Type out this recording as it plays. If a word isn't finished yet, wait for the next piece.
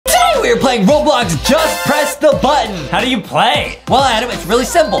we are playing Roblox Just Press the Button. How do you play? Well, Adam, it's really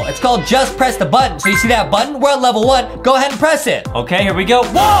simple. It's called Just Press the Button. So you see that button? We're at level 1. Go ahead and press it. Okay, here we go.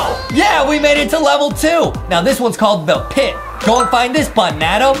 Whoa! Yeah, we made it to level 2. Now this one's called the pit. Go and find this button,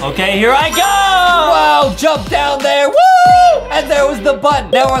 Adam. Okay, here I go! Wow, jump down there. Woo! And there was the button.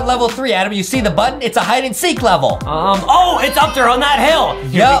 Now we're on level 3, Adam. You see the button? It's a hide and seek level. Oh, it's up there on that hill.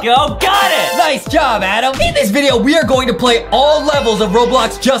 Here we go. Got it! Nice job, Adam. In this video, we are going to play all levels of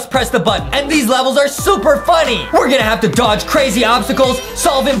Roblox Just Press the Button. And these levels are super funny. We're gonna have to dodge crazy obstacles,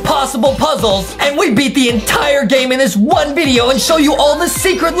 solve impossible puzzles, and we beat the entire game in this one video and show you all the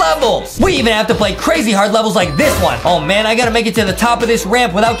secret levels. We even have to play crazy hard levels like this one. Oh man, I gotta make it to the top of this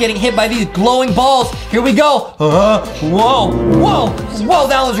ramp without getting hit by these glowing balls. Here we go. Whoa, whoa, whoa,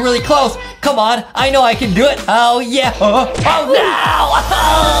 that was really close. Come on, I know I can do it. Oh yeah. Oh no.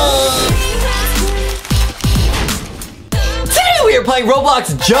 Today we are playing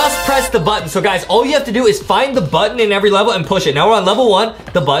Roblox Just Press the Button. So guys, all you have to do is find the button in every level and push it. Now we're on level 1.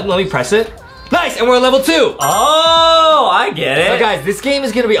 The button, let me press it. Nice, and we're on level 2. Oh, I get it. So guys, this game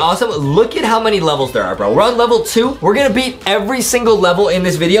is gonna be awesome. Look at how many levels there are, bro. We're on level 2. We're gonna beat every single level in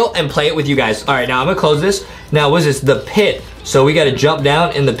this video and play it with you guys. All right, now I'm gonna close this. Now, what is this? The pit. So we gotta jump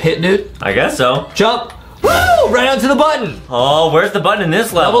down in the pit, dude. I guess so. Jump. Woo! Right onto the button. Oh, where's the button in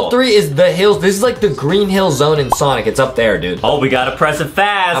this level? Level 3 is the hills. This is like the green hill zone in Sonic. It's up there, dude. Oh, we gotta press it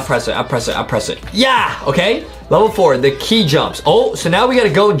fast. I'll press it, I'll press it, I'll press it. Yeah, okay. Level 4, the key jumps. Oh, so now we gotta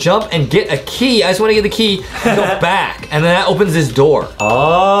go jump and get a key. I just wanna get the key and go back. And then that opens this door.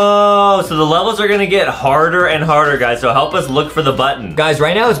 Oh, so the levels are gonna get harder and harder, guys. So help us look for the button. Guys,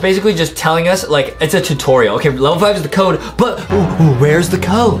 right now it's basically just telling us, like, it's a tutorial. Okay, level 5 is the code, but where's the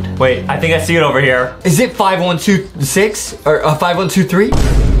code? Wait, I think I see it over here. Is it 5126 or 5123?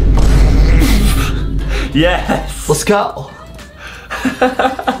 Yes. Let's go.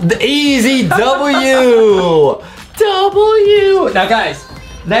 The easy W. Now guys,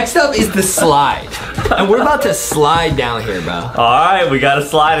 next up is the slide. And we're about to slide down here, bro. All right, we gotta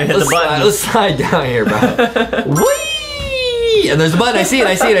slide and hit the button. Let's slide down here, bro. Whee! And there's a button. I see it.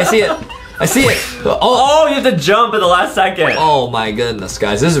 I see it. I see it. I see it. Oh, you have to jump at the last second. Oh my goodness,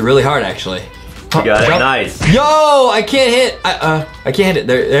 guys. This is really hard, actually. You got Jump. it. Nice. Yo, I can't hit. I can't hit it.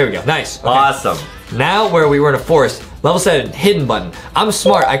 There we go. Nice. Okay. Awesome. Now where we were in a forest, level 7, hidden button. I'm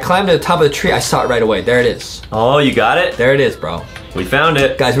smart. I climbed to the top of the tree. I saw it right away. There it is. Oh, you got it? There it is, bro. We found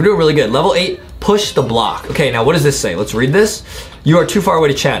it. Guys, we're doing really good. Level 8, push the block. Okay, now what does this say? Let's read this. You are too far away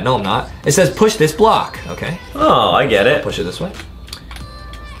to chat. No, I'm not. It says push this block. Okay. Oh, I get it. Push it this way.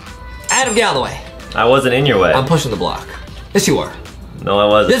 Adam, get out of the way. I wasn't in your way. I'm pushing the block. Yes, you are. No, I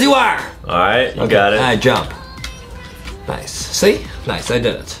wasn't. Yes, you are. All right, you Okay, got it. I jump. Nice. See? Nice, I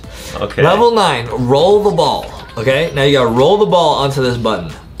did it. Okay. Level 9, roll the ball. Okay, now you gotta roll the ball onto this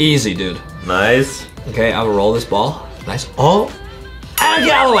button. Easy, dude. Nice. Okay, I'm gonna roll this ball. Nice. Oh, and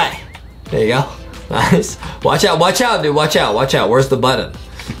get out of the way. There you go. Nice. Watch out, dude. Watch out, watch out. Where's the button?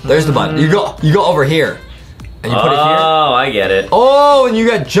 There's the button. You go over here, and you put it here. Oh, I get it. Oh, and you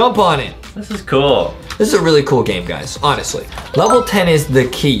got jump on it. This is cool. This is a really cool game, guys. Honestly. Level 10 is the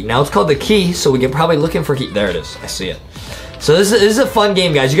key. Now it's called the key, so we can probably looking for key. There it is. I see it. So this is a fun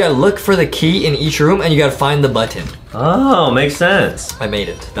game, guys. You gotta look for the key in each room, and you gotta find the button. Oh, makes sense. I made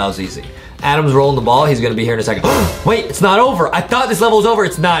it. That was easy. Adam's rolling the ball. He's gonna be here in a second. Wait, it's not over. I thought this level was over.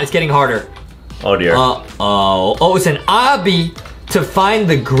 It's not. It's getting harder. Oh dear. Oh, it's an obby to find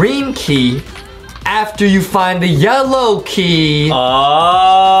the green key after you find the yellow key.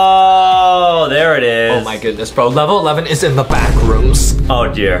 Oh, there it is. Oh my goodness, bro. Level 11 is in the back rooms. Oh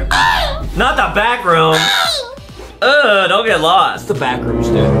dear. Not the back room. Don't get lost. It's the back rooms,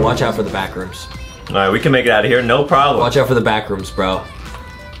 dude. Watch out for the back rooms. All right, we can make it out of here, no problem. Watch out for the back rooms, bro.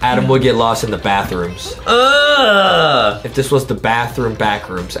 Adam would get lost in the bathrooms. If this was the bathroom back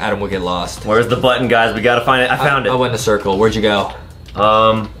rooms, Adam would get lost. Where's the button, guys? We gotta find it. I found it. I went in a circle. Where'd you go?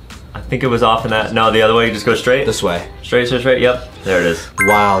 I think it was off in that. No, the other way. You just go straight. This way. Straight. Yep. There it is.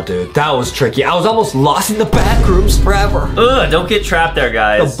 Wow, dude. That was tricky. I was almost lost in the back rooms forever. Don't get trapped there,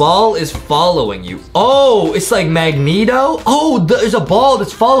 guys. The ball is following you. Oh, it's like Magneto. Oh, there's a ball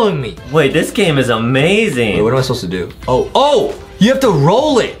that's following me. Wait, this game is amazing. Wait, what am I supposed to do? Oh, you have to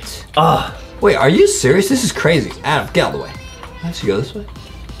roll it. Wait, are you serious? This is crazy. Adam, get out of the way. Nice, you go this way.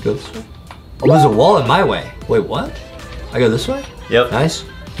 Go this way. Oh, there's a wall in my way. Wait, what? I go this way? Yep. Nice.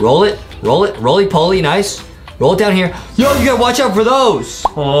 Roll it, roly-poly, nice. Roll it down here. Yo, you gotta watch out for those.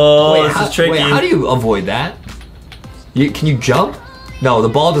 Oh, wait, this is tricky. Wait, how do you avoid that? Can you jump? No, the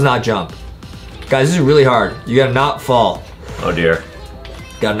ball does not jump. Guys, this is really hard. You gotta not fall. Oh dear.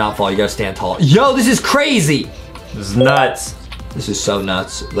 You gotta not fall, you gotta stand tall. Yo, this is crazy. This is nuts. This is so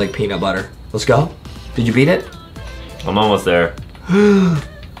nuts, like peanut butter. Let's go. Did you beat it? I'm almost there.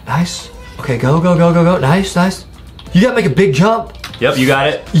 Nice. Okay, go. Nice. You gotta make a big jump. Yep, you got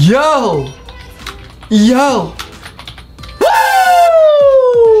it. Yo.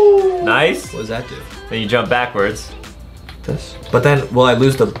 Woo! Nice. What does that do? Then you jump backwards. This. But then, will I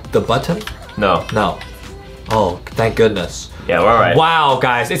lose the button? No. No. Oh, thank goodness. Yeah, we're all right. Wow,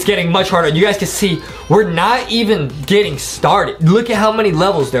 guys, it's getting much harder. You guys can see, we're not even getting started. Look at how many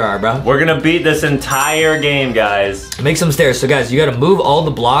levels there are, bro. We're gonna beat this entire game, guys. Make some stairs. So, guys, you gotta move all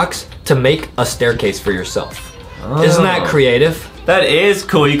the blocks to make a staircase for yourself. Oh. Isn't that creative? That is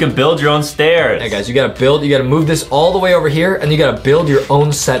cool. You can build your own stairs. Hey, guys, you gotta move this all the way over here, and you gotta build your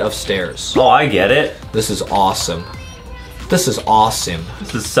own set of stairs. Oh, I get it. This is awesome. This is awesome.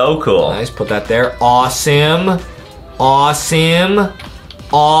 This is so cool. Nice, put that there. Awesome.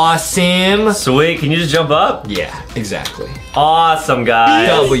 Sweet, can you just jump up? Yeah, exactly. Awesome, guys.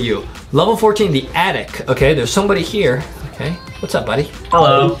 W. Level 14, the attic. Okay, there's somebody here. Okay, what's up, buddy?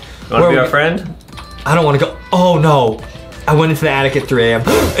 Hello. You wanna be our friend? I don't wanna go. Oh no. I went into the attic at 3 a.m.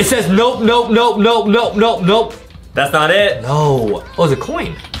 It says nope. That's not it. No. Oh, it's a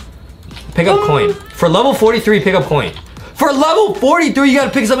coin. Pick up coin. For level 43, pick up coin. For level 43, you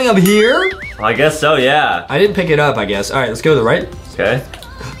gotta pick something up here? I guess so, yeah. I didn't pick it up, I guess. All right, let's go to the right. Okay.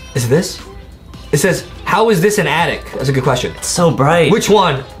 Is this? It says, how is this an attic? That's a good question. It's so bright. Which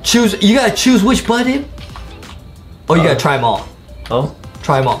one? Choose, you gotta choose which button? Oh, you gotta try them all. Oh.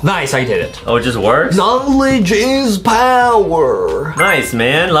 Try them all. Nice, I did it. Oh, it just works? Knowledge is power. Nice,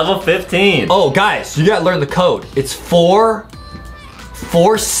 man. Level 15. Oh, guys, you gotta learn the code. It's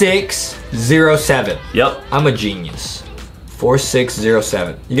 44607. Yep. I'm a genius.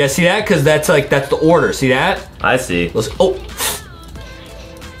 4607. You guys see that? Because that's the order. See that? I see. Let's, oh.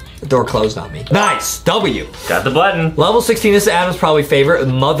 The door closed on me. Nice. W. Got the button. Level 16, this is Adam's probably favorite.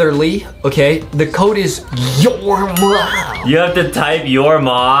 Motherly. Okay. The code is your mom. You have to type your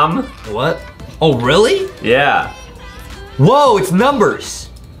mom. What? Oh, really? Yeah. Whoa, it's numbers.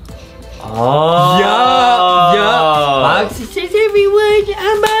 Oh. Yeah. Boxes everyone.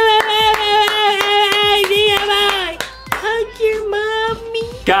 Hug your mommy.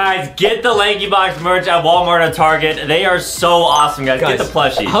 Guys, get the LankyBox merch at Walmart and Target. They are so awesome, guys. Get the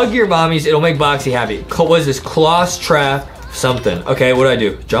plushie. Hug your mommies. It'll make Boxy happy. What is this? Claws trap something. Okay, what do I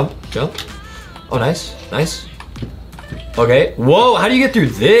do? Jump. Oh, nice. Okay. Whoa, how do you get through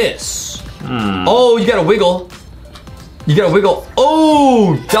this? Oh, you gotta wiggle.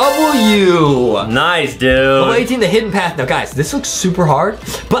 Oh, W. Nice, dude. Level 18, the hidden path. Now, guys, this looks super hard,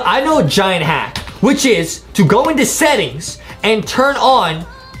 but I know a giant hack, which is to go into settings and turn on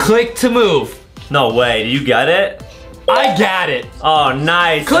click to move. No way. Do you get it? I got it. Oh,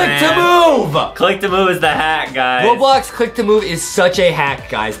 nice, Click to move. Click to move is the hack, guys. Roblox click to move is such a hack,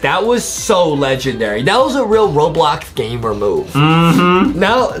 guys. That was so legendary. That was a real Roblox gamer move. Mm-hmm.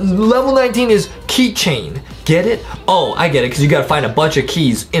 Now, level 19 is keychain. Get it? Oh, I get it, because you gotta find a bunch of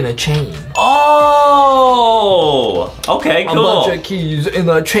keys in a chain. Oh! Okay, cool. A bunch of keys in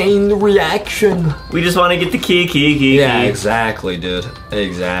a chain reaction. We just want to get the key. Yeah, exactly, dude.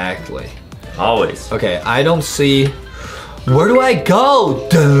 Exactly. Always. Okay, I don't see... Where do I go,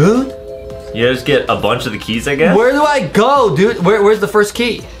 dude? You just get a bunch of the keys, I guess? Where do I go, dude? Where's the first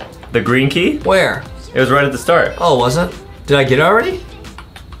key? The green key? Where? It was right at the start. Oh, wasn't? Did I get it already?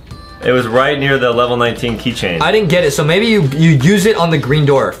 It was right near the level 19 keychain. I didn't get it, so maybe you use it on the green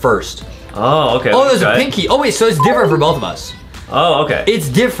door first. Oh, okay. Oh, there's a pink key. Oh, wait, so it's different for both of us. Oh, okay. It's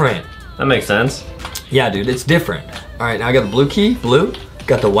different. That makes sense. Yeah, dude, it's different. All right, now I got the blue key, blue.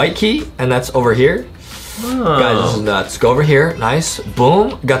 Got the white key, and that's over here. Oh. Guys, this is nuts. Go over here. Nice.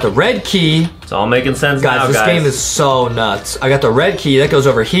 Boom. Got the red key. It's all making sense guys, now, this game is so nuts. I got the red key. That goes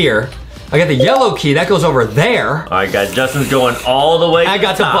over here. I got the yellow key. That goes over there. All right, guys. Justin's going all the way to I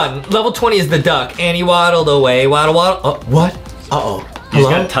got the button. Level 20 is the duck. And he waddled away. Waddle. Oh, what? Uh-oh. You just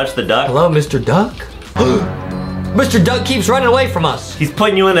gotta touch the duck? Hello, Mr. Duck? Mr. Duck keeps running away from us. He's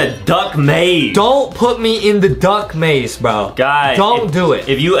putting you in a duck maze. Don't put me in the duck maze, bro. Guys. Don't do it.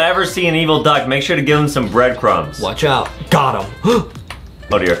 If you ever see an evil duck, make sure to give him some breadcrumbs. Watch out. Got him.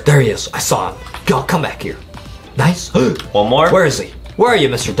 Oh, dear. There he is. I saw him. Go, come back here. Nice. One more? Where is he? Where are you,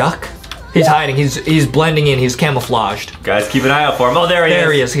 Mr. Duck? He's hiding. He's blending in. He's camouflaged. Guys, keep an eye out for him. Oh, there he is.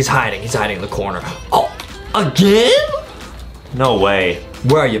 There he is. He's hiding. He's hiding in the corner. Oh, again? No way.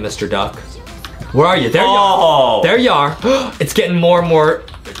 Where are you, Mr. Duck? Where are you? There you Oh. are. There you are. It's getting more and more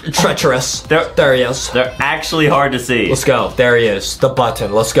treacherous. There he is. They're actually hard to see. Let's go. There he is. The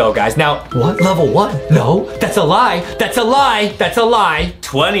button. Let's go, guys. Now, what? Level 1? No, that's a lie. That's a lie. That's a lie.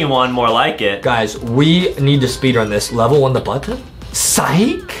 21, more like it. Guys, we need to speedrun this. Level 1, the button?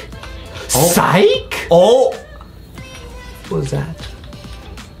 Psych? Oh. Psych? Oh. What is that?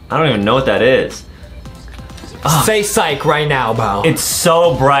 I don't even know what that is. Say psych right now, bro. It's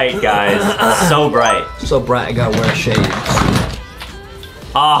so bright, guys. So bright. So bright, I gotta wear shades.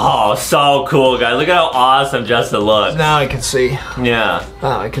 Oh, so cool, guys. Look at how awesome Justin looks. Now I can see. Yeah.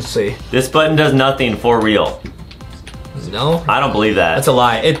 Now I can see. This button does nothing for real. No? I don't believe that. That's a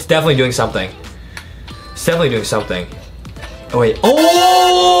lie. It's definitely doing something. It's definitely doing something. Oh, wait.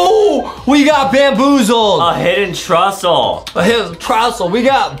 Oh! We got bamboozled! A hidden trussle. A hidden trussle. We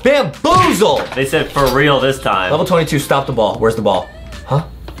got bamboozled! They said for real this time. Level 22, stop the ball. Where's the ball? Huh?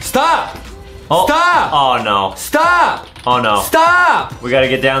 Stop! Oh. Stop! Oh, no. Stop! Oh, no. Stop! We gotta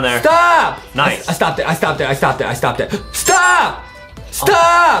get down there. Stop! Nice. I stopped it. I stopped it. I stopped it. I stopped it. Stop!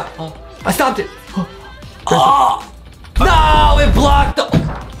 Stop! Oh. I stopped it. Oh. No! It blocked the...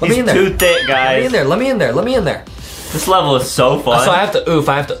 Let me in there. Too thick, guys. Let me in there. Let me in there. Let me in there. This level is so fun. So I have to oof.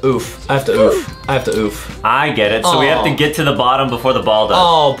 I have to oof. I have to oof. I have to oof. I get it. So we have to get to the bottom before the ball does.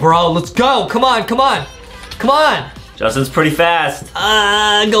 Oh, bro. Let's go. Come on. Come on. Come on. Justin's pretty fast.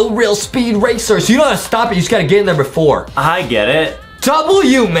 Go real speed racer. So you don't have to stop it. You just got to get in there before. I get it.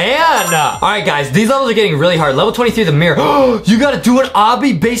 W, man. All right, guys. These levels are getting really hard. Level 23, the mirror. You got to do an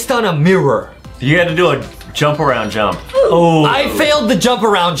obby based on a mirror. You got to do a jump around jump. Oh. I failed the jump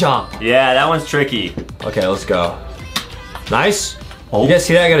around jump. Yeah, that one's tricky. Okay, let's go. Nice. Oh. You guys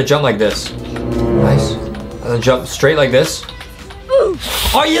see that? I got to jump like this. Nice. And then jump straight like this.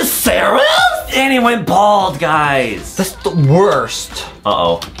 Are you serious? And he went bald, guys. That's the worst.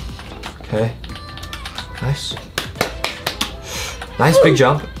 Uh-oh. Okay. Nice. Nice big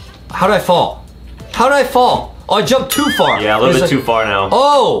jump. How did I fall? How did I fall? Oh, I jumped too far. Yeah, a little bit too far now.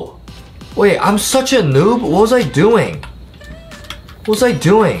 Oh. Wait, I'm such a noob. What was I doing? What was I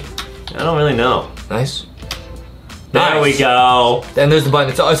doing? I don't really know. Nice. There we go. And there's the button.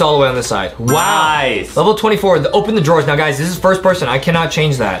 It's all the way on this side. Wow. Nice. Level 24. Open the drawers. Now, guys, this is first person. I cannot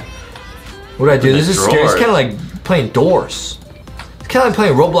change that. What do I do? This is scary. It's kind of like playing doors. It's kind of like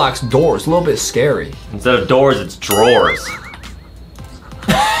playing Roblox doors. A little bit scary. Instead of doors, it's drawers.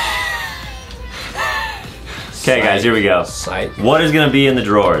 Okay, guys, here we go. Sight. What is going to be in the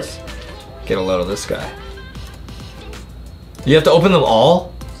drawers? Get a load of this guy. You have to open them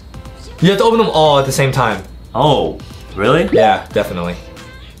all? You have to open them all at the same time. Oh, really? Yeah, definitely.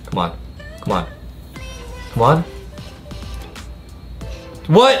 Come on. Come on. Come on.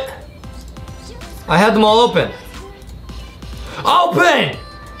 What? I had them all open. Open!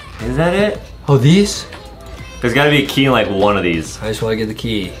 Is that it? Oh, these? There's got to be a key in like one of these. I just want to get the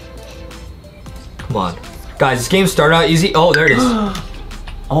key. Come on. Guys, this game started out easy. Oh, there it is.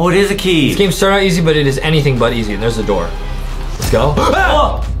 Oh, it is a key. This game started out easy, but it is anything but easy. And there's the door. Let's go.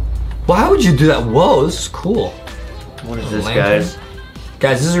 Ah! Why would you do that? Whoa, this is cool. What is this, guys?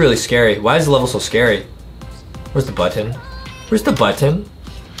 Guys, this is really scary. Why is the level so scary? Where's the button? Where's the button?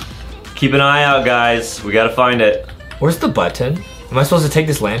 Keep an eye out, guys. We gotta find it. Where's the button? Am I supposed to take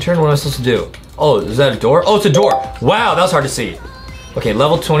this lantern? What am I supposed to do? Oh, is that a door? Oh, it's a door. Wow, that was hard to see. Okay,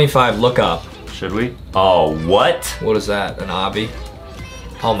 level 25, look up. Should we? Oh, what? What is that? An obby?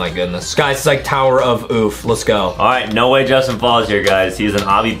 Oh my goodness. Guys, it's like Tower of Oof. Let's go. All right, no way Justin falls here, guys. He's an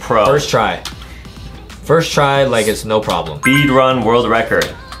obby pro. First try. First try, like it's no problem. Speed run world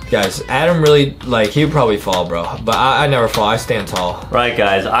record. Guys, Adam really, like, he would probably fall, bro. But I never fall. I stand tall. Right,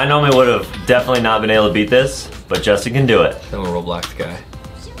 guys. I normally would have definitely not been able to beat this, but Justin can do it. I'm a Roblox guy.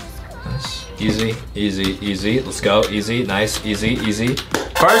 Nice. Easy, easy, easy. Let's go. Easy, nice, easy, easy.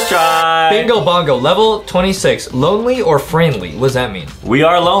 First try. Bingo bongo. Level 26. Lonely or friendly? What does that mean? We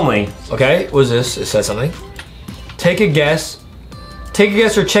are lonely. Okay, what is this? It says something. Take a guess. Take a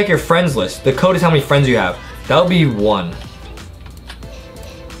guess or check your friends list. The code is how many friends you have. That would be 1.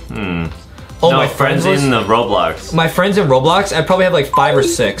 Oh, no, my my friends list? in the Roblox. My friends in Roblox, I'd probably have like 5 or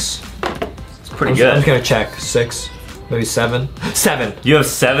 6. It's pretty good. I'm just gonna check. 6, maybe 7. 7. You have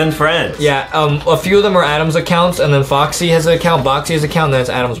 7 friends. Yeah, a few of them are Adam's accounts, and then Foxy has an account, Boxy has an account, and then it's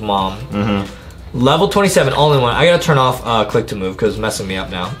Adam's mom. Level 27, all-in-one. I gotta turn off click to move because it's messing me up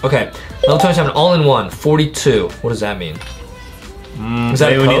now. Okay, level 27, all-in-one, 42. What does that mean? Is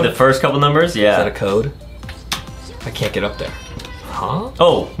that Maybe a code? we need the first couple numbers? Yeah. Is that a code? I can't get up there. Huh?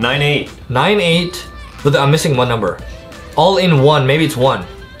 Oh, 98. 98, but I'm missing one number. All in one, maybe it's 1.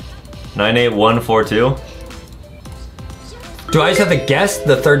 98142. Do I just have to guess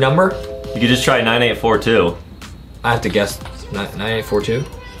the third number? You could just try 9842. I have to guess 9842.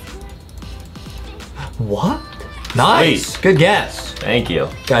 What? Nice. Sweet. Good guess. Thank you.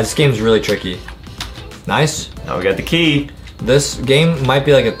 Guys, this game's really tricky. Nice. Now we got the key. This game might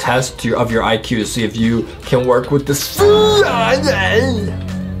be like a test of your IQ to see if you can work with this.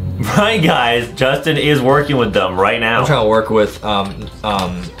 Right, guys. Justin is working with them right now. I'm trying to work with All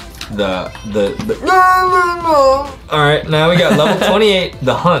right, now we got level 28,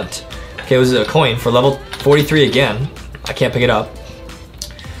 the hunt. Okay, it was a coin for level 43 again. I can't pick it up.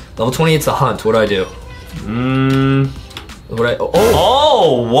 Level 28's the hunt. What do I do?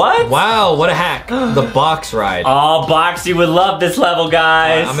 Oh, what? Wow, what a hack. The box ride. Oh, Boxy would love this level,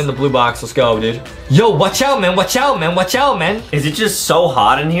 guys. Right, I'm in the blue box. Let's go, dude. Yo, watch out, man. Watch out, man. Watch out, man. Is it just so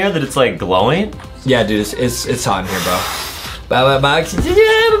hot in here that it's like glowing? Yeah, dude, it's hot in here, bro. Boxy.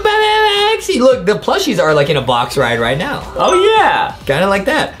 Look, the plushies are like in a box ride right now. Oh, yeah. Kind of like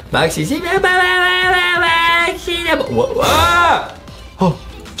that. Boxy. Oh,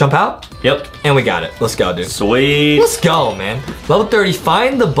 jump out? Yep. And we got it. Let's go, dude. Sweet. Let's go, man. Level 30,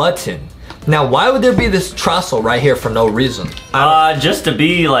 find the button. Now, why would there be this trestle right here for no reason? Just to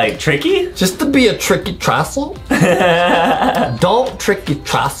be like tricky? Just to be a tricky trestle? Don't tricky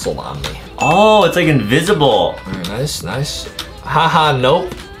trestle on me. Oh, it's like invisible. Nice, nice. Haha,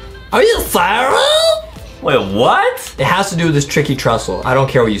 nope. Are you sorry? Wait, what? It has to do with this tricky trestle. I don't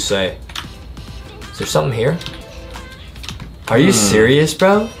care what you say. Is there something here? Are you serious,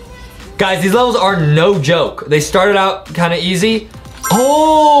 bro? Guys, these levels are no joke. They started out kind of easy.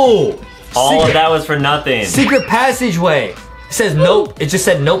 Oh! All of that was for nothing. Secret passageway. It says nope. It just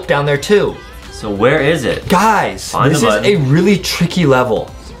said nope down there too. So where is it? Guys, this is a really tricky level.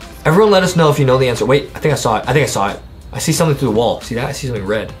 Everyone let us know if you know the answer. Wait, I think I saw it. I think I saw it. I see something through the wall. See that? I see something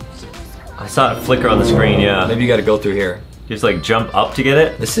red. I saw it flicker on the screen, yeah. Maybe you gotta go through here. You just like jump up to get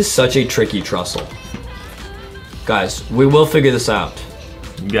it? This is such a tricky trestle. Guys, we will figure this out.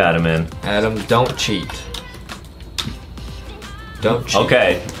 You got it, man. Adam, don't cheat. Don't cheat.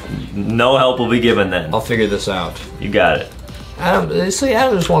 Okay, no help will be given then. I'll figure this out. You got it. Adam, see,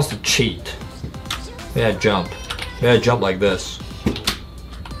 Adam just wants to cheat. Maybe I jump. Maybe I jump like this.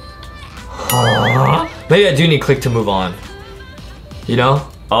 Maybe I do need click to move on. You know?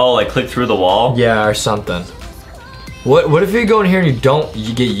 Oh, like click through the wall? Yeah, or something. What if you go in here and you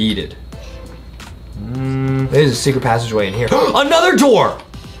get yeeted? There's a secret passageway in here. Another door!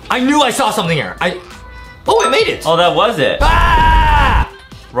 I knew I saw something here. Oh, I made it! Oh, that was it. Ah!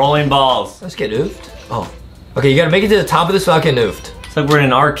 Rolling balls. Let's get oofed. Oh. Okay, you gotta make it to the top of this without getting oofed. It's like we're in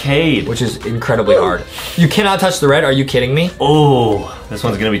an arcade. Which is incredibly hard. You cannot touch the red, are you kidding me? Oh, this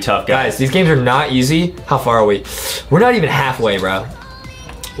one's gonna be tough, guys. Guys, these games are not easy. How far are we? We're not even halfway, bro.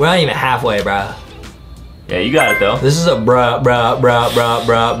 We're not even halfway, bro. Yeah, you got it though. This is a bruh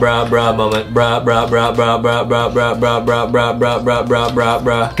moment. Bruh.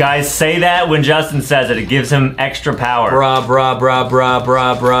 Guys, say that when Justin says it. It gives him extra power.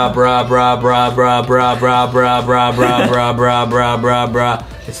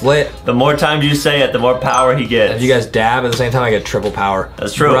 It's lit. The more times you say it, the more power he gets. If you guys dab at the same time, I get triple power.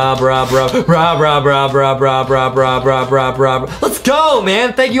 That's true. Let's go,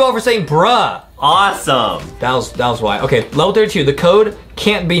 man. Thank you all for saying bruh. Awesome. That was why. Okay, level 32. The code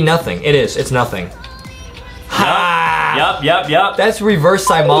can't be nothing. It is. It's nothing. Yup. That's reverse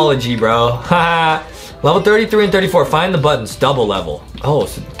simology, bro. Ha. Level 33 and 34. Find the buttons. Double level. Oh,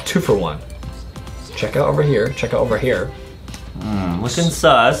 it's a 2 for 1. Check out over here. Check out over here. Looking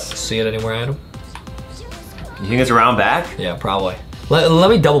sus. See it anywhere, Adam? You think it's around back? Yeah, probably.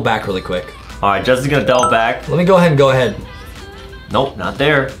 Let me double back really quick. All right, Justin's gonna double back. Let me go ahead and go ahead. Nope, not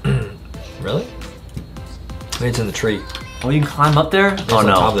there. Really? Maybe it's in the tree. Oh, you can climb up there? It's oh on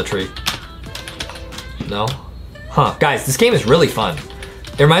no. top of the tree. No? Huh. Guys, this game is really fun.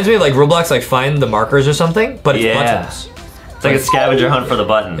 It reminds me of like Roblox, like find the markers or something, but it's buttons. It's like a scavenger hunt for the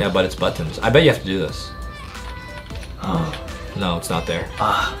button. Yeah, but it's buttons. I bet you have to do this. No, it's not there.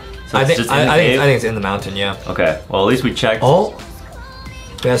 So I think cave? it's in the mountain, yeah. Okay, well at least we checked. Oh.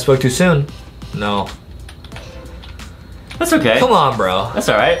 Maybe I spoke too soon. No. That's okay. Come on, bro. That's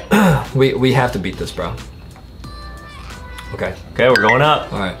all right. We have to beat this, bro. Okay. Okay, we're going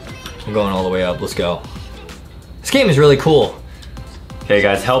up. All right. I'm going all the way up. Let's go. This game is really cool. Okay,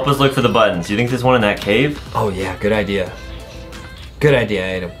 guys, help us look for the buttons. You think there's one in that cave? Oh yeah, good idea. Good idea,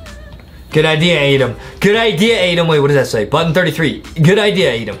 Adam. Good idea, Adam. Good idea, Adam. Wait, what does that say? Button 33. Good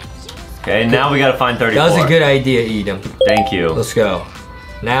idea, Adam. Okay, now we gotta find 34. That was a good idea, Adam. Thank you. Let's go.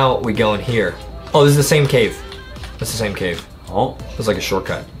 Now we go in here. Oh, this is the same cave. That's the same cave. Oh. It's like a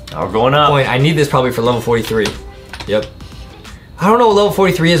shortcut. Now we're going up. Point. I need this probably for level 43. Yep. I don't know what level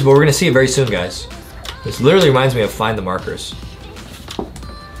 43 is, but we're gonna see it very soon, guys. This literally reminds me of find the markers.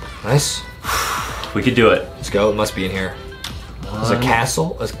 Nice. We could do it. Let's go. It must be in here. There's a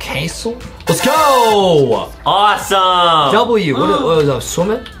castle. There's a castle. Let's go! Awesome! W. What was I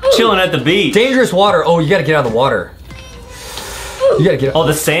swimming? Chilling at the beach. Dangerous water. Oh, you gotta get out of the water. You gotta get. Oh,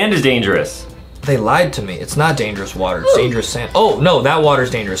 the sand is dangerous. They lied to me. It's not dangerous water. It's dangerous sand. Oh no, that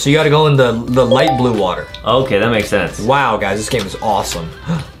water's dangerous. So you gotta go in the light blue water. Okay, that makes sense. Wow, guys, this game is awesome.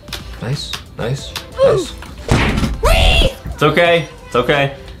 Nice, nice, nice. It's okay. It's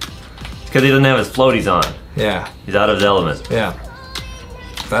okay. It's because he doesn't have his floaties on. Yeah. He's out of his element. Yeah.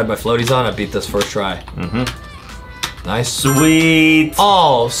 If I had my floaties on, I'd beat this first try. Mm-hmm. Nice. Sweet.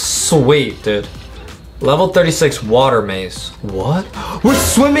 Oh, sweet, dude. Level 36 water maze. What? We're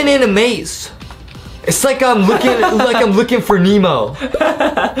swimming in a maze. It's like I'm looking for Nemo.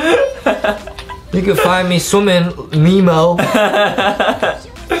 You can find me swimming, Nemo.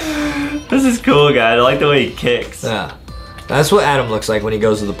 This is cool, guys. I like the way he kicks. Yeah. That's what Adam looks like when he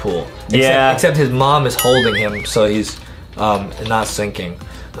goes to the pool. Except his mom is holding him, so he's not sinking.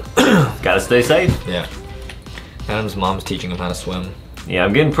 Gotta stay safe. Yeah. Adam's mom's teaching him how to swim. Yeah,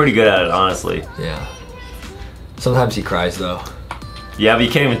 I'm getting pretty good at it, honestly. Yeah. Sometimes he cries, though. Yeah, but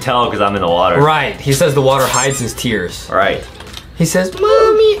you can't even tell because I'm in the water. Right. He says the water hides his tears. Right. He says,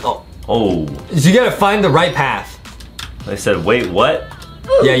 Mommy. Oh. Oh. So you gotta find the right path. They said, wait, what?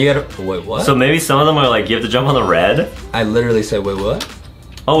 Yeah, you gotta. Wait, what? So maybe some of them are like, you have to jump on the red? I literally said, wait, what?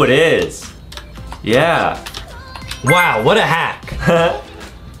 Oh, it is. Yeah. Wow, what a hack.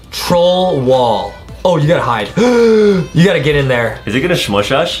 Troll wall. Oh, you gotta hide. You gotta get in there. Is it gonna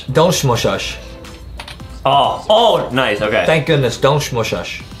shmush us? Don't shmush us. Oh, nice, okay. Thank goodness, don't shmush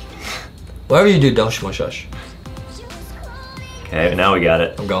us. Whatever you do, don't shmush us. Okay, now we got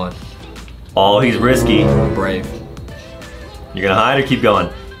it. I'm going. Oh, he's risky. I'm brave. You're gonna hide or keep going?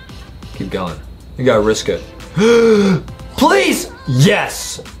 Keep going. You gotta risk it. Please!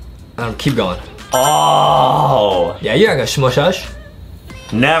 Yes! Keep going. Oh! Yeah, you're not gonna shmush us.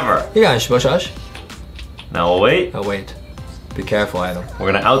 Never. You're not gonna shmush us. Now we'll wait. Oh, wait. Be careful, Adam.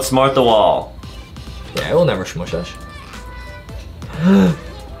 We're gonna outsmart the wall. Yeah, it will never shmush us.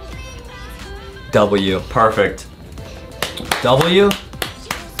 W. Perfect. W.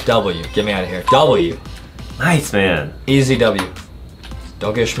 W. Get me out of here. W. Nice, man. Easy W.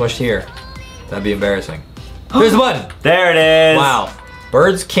 Don't get smushed here. That'd be embarrassing. There's the button. There it is. Wow.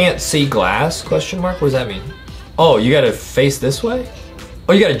 Birds can't see glass? Question mark. What does that mean? Oh, you gotta face this way?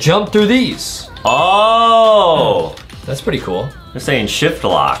 Oh, you gotta jump through these. Oh. That's pretty cool. They're saying shift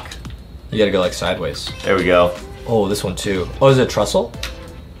lock. You gotta go like sideways. There we go. Oh, this one too. Oh, is it trussel?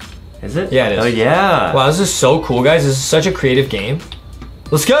 Is it? Yeah, it is. Oh, yeah. Wow, this is so cool, guys. This is such a creative game.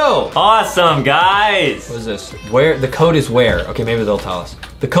 Let's go! Awesome, guys! What is this? Where? The code is where? Okay, maybe they'll tell us.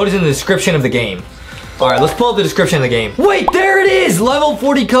 The code is in the description of the game. Alright, let's pull up the description of the game. Wait, there it is! Level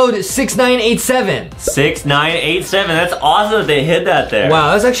 40 code 6987. 6987. That's awesome that they hid that there.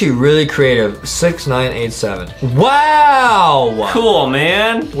 Wow, that's actually really creative. 6987. Wow! Cool,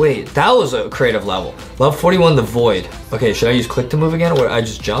 man. Wait, that was a creative level. Level 41, the void. Okay, should I use click to move again, or I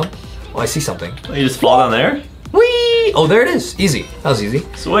just jump? Oh, I see something. Oh, you just fall down there? Whee! Oh, there it is. Easy. That was easy.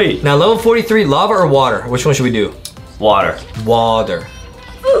 Sweet. Now, level 43, lava or water? Which one should we do? Water. Water.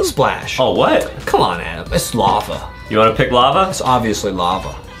 Splash. Oh, what? Come on, Adam. It's lava. You want to pick lava? It's obviously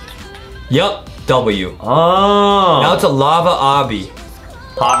lava. Yup. W. Oh. Now it's a lava obby.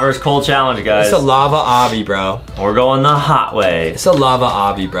 Hot versus cold challenge, guys. It's a lava obby, bro. We're going the hot way. It's a lava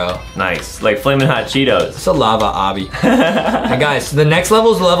obby, bro. Nice. Like Flamin' Hot Cheetos. It's a lava obby. And guys, the next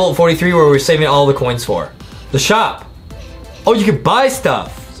level is level 43 where we're saving all the coins for. The shop. Oh, you can buy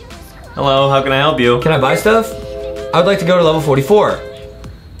stuff. Hello, how can I help you? Can I buy stuff? I would like to go to level 44.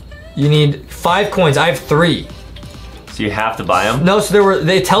 You need 5 coins. I have 3. So you have to buy them? No, so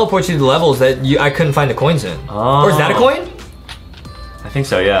they teleport you to the levels that I couldn't find the coins in. Oh. Or is that a coin? I think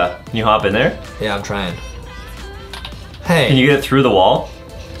so, yeah. Can you hop in there? Yeah, I'm trying. Hey. Can you get it through the wall?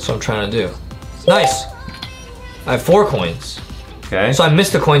 That's what I'm trying to do. Nice. I have 4 coins. Okay. So I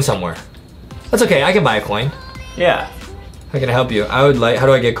missed a coin somewhere. That's okay, I can buy a coin. Yeah. How can I help you? I would like, how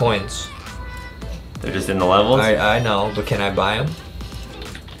do I get coins? They're just in the levels? I know, but can I buy them?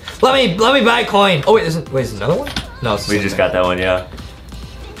 Let me buy a coin. Oh wait, is another one? No, it's the We same just thing. got that one, yeah.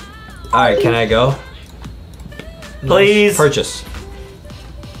 Alright, can I go? Please. Purchase.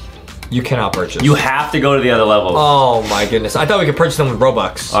 You cannot purchase. You have to go to the other levels. Oh my goodness. I thought we could purchase them with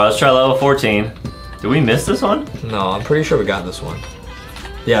Robux. Alright, let's try level 14. Did we miss this one? No, I'm pretty sure we got this one.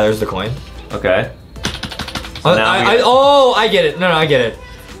 Yeah, there's the coin. Okay. So I get it. No, I get it.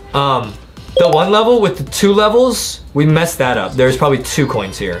 The one level with the 2 levels, we messed that up. There's probably 2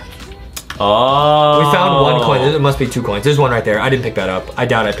 coins here. Oh. We found 1 coin. There must be 2 coins. There's one right there. I didn't pick that up. I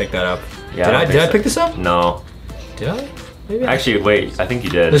doubt I picked that up. Yeah. Did I pick this up? No. Did I? Maybe. Actually, wait. I think you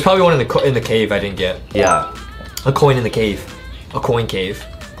did. There's probably one in the cave I didn't get. Yeah. A coin in the cave. A coin cave.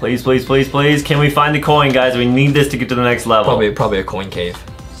 Please, please, please, please. Can we find the coin, guys? We need this to get to the next level. Probably a coin cave.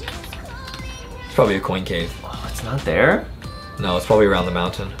 It's probably a coin cave. Oh, it's not there? No, it's probably around the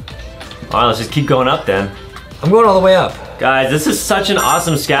mountain. Alright, let's just keep going up then. I'm going all the way up. Guys, this is such an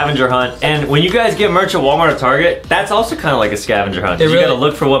awesome scavenger hunt. And when you guys get merch at Walmart or Target, that's also kind of like a scavenger hunt. You gotta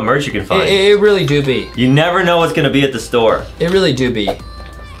look for what merch you can find. It really do be. You never know what's gonna be at the store. It really do be.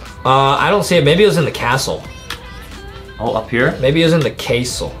 I don't see it. Maybe it was in the castle. Oh, up here? Maybe it was in the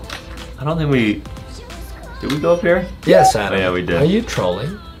castle. I don't think we... Did we go up here? Yes, Adam. Oh, yeah, we did. Are you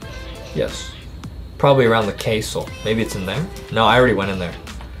trolling? Yes. Probably around the castle. Maybe it's in there? No, I already went in there.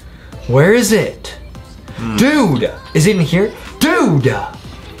 Where is it? Dude! Is it in here? Dude! Okay,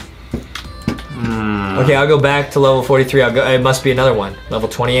 I'll go back to level 43. It must be another one. Level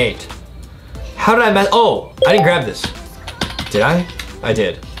 28. How did I mess? Oh, I didn't grab this. Did I? I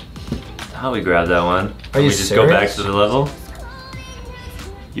did. How we grab that one? Are you we just serious? go back to the level?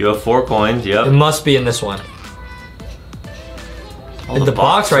 You have 4 coins, yep. It must be in this one. Oh, In the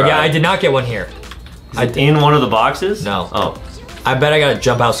box, right? Yeah, I did not get one here. Is it in one of the boxes? No. Oh. I bet I gotta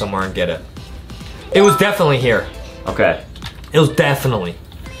jump out somewhere and get it. It was definitely here. Okay. It was definitely.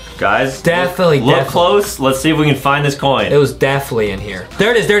 Guys, Definitely. look close. Let's see if we can find this coin. It was definitely in here. There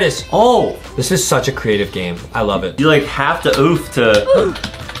it is, there it is. Oh! This is such a creative game. I love it. You like have to oof to...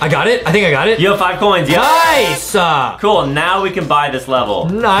 I got it? I think I got it. You have 5 coins, yeah. Nice! Cool, now we can buy this level.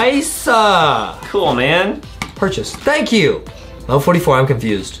 Nice! Cool, man. Purchase. Thank you. Level 44, I'm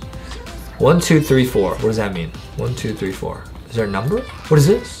confused. 1, 2, 3, 4. What does that mean? 1, 2, 3, 4. Is there a number? What is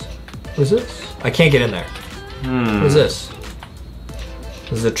this? What is this? I can't get in there. What is this?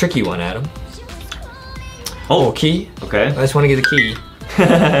 This is a tricky one, Adam. Oh, key. Okay. I just want to get the key.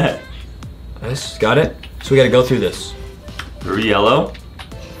 Nice, got it. So we gotta go through this. Through yellow.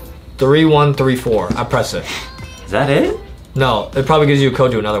 3, 1, 3, 4. I press it. Is that it? No, it probably gives you a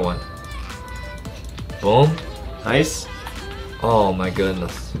code to another one. Boom. Nice. Oh my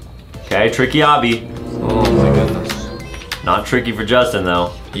goodness. Okay, tricky obby. Oh my goodness. Not tricky for Justin,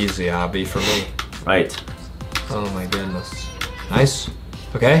 though. Easy hobby for me. Right. Oh my goodness. Nice.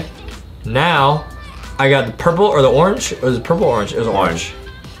 Okay. Now, I got the purple or the orange. Or was it purple or orange? It was orange.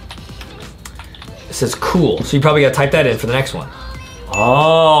 It says cool. So you probably gotta type that in for the next one.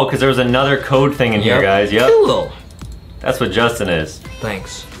 Oh, because there was another code thing in here, guys. Yep. Cool. That's what Justin is.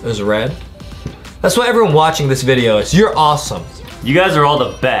 Thanks. It was red. That's what everyone watching this video is. You're awesome. You guys are all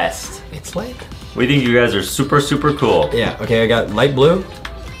the best. It's light. We think you guys are super, super cool. Yeah, okay, I got light blue.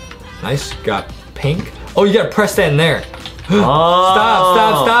 Nice. Got pink. Oh, you gotta press that in there. Oh.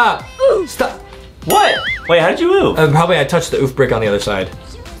 Stop. What? Wait, how did you move? Probably I touched the oof brick on the other side.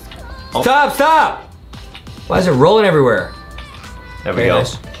 Oh. Stop. Why is it rolling everywhere? There we go.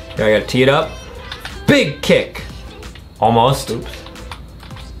 Nice. Yeah, I gotta tee it up. Big kick. Almost. Oops.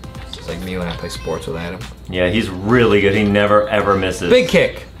 It's like me when I play sports with Adam. Yeah, he's really good. He never, ever misses. Big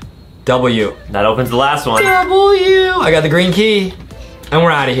kick. W. That opens the last one. W. I got the green key. And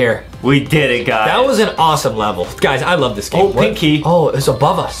we're out of here. We did it, guys. That was an awesome level. Guys, I love this game. Oh, pink key. Oh, it's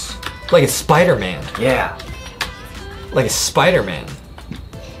above us. Like it's Spider-Man. Yeah. Like it's Spider-Man.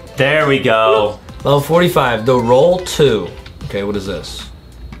 There we go. Level 45, the roll 2. Okay, what is this?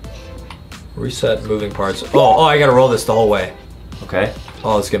 Reset moving parts. Oh, I gotta roll this the whole way. Okay.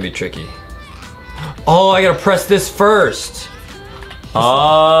 Oh, it's gonna be tricky. Oh, I gotta press this first.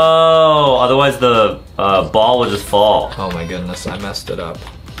 Oh, otherwise the ball will just fall. Oh my goodness, I messed it up.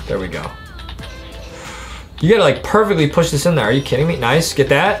 There we go. You gotta like perfectly push this in there. Are you kidding me? Nice, get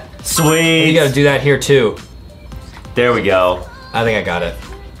that? Sweet. And you gotta do that here too. There we go. I think I got it.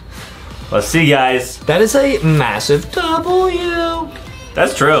 Let's see, guys. That is a massive W.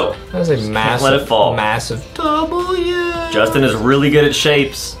 That's true. That is a massive, let it fall. massive W. Justin is really good at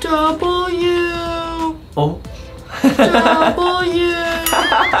shapes. W. Oh. W.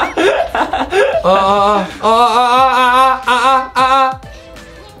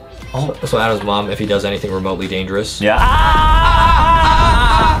 Oh, so Adam's mom, if he does anything remotely dangerous. Yeah.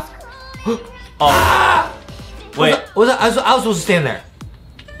 Oh. Wait. I was supposed to stand there.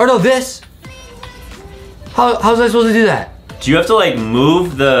 Or no, this. How was I supposed to do that? Do you have to like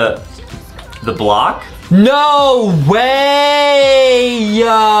move the block? No way!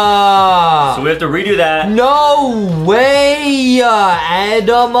 So we have to redo that. No way,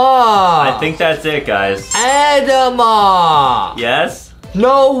 Adama! I think that's it, guys. Adama! Yes?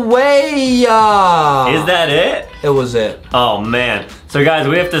 No way! Is that it? It was it. Oh man. So guys,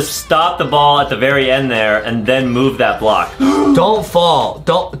 we have to stop the ball at the very end there and then move that block. Don't fall.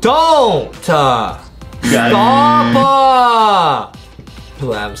 Don't. Stop!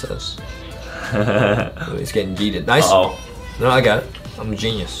 Who Adams says? Oh, he's getting yeeted. Nice. Uh-oh. No, I got it. I'm a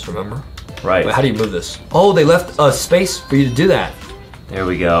genius, remember? Right. Wait, how do you move this? Oh, they left a space for you to do that. There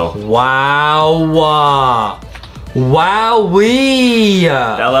we go. Wow. Wowee.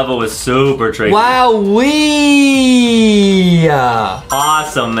 That level was super tricky. Wowee.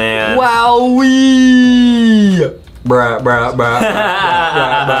 Awesome, man. Wowee. Bruh.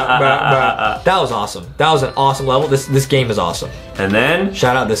 That was awesome. That was an awesome level. This game is awesome. And then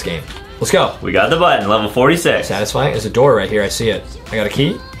Shout out this game. Let's go. we got the button, level 46. Satisfying. There's a door right here. I see it. I got a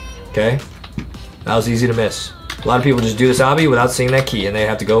key. Okay. That was easy to miss. A lot of people just do this obby without seeing that key and they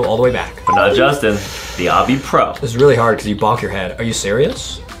have to go all the way back. But not Justin, the Obby Pro. This is really hard because you bonk your head. Are you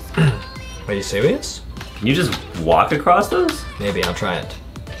serious? Are you serious? Can you just walk across those? Maybe. I'll try it.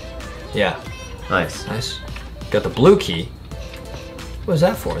 Yeah. Nice. Nice. Got the blue key. What is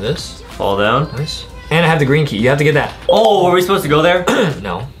that for? This? Fall down. Nice. And I have the green key. You have to get that. Oh, were we supposed to go there?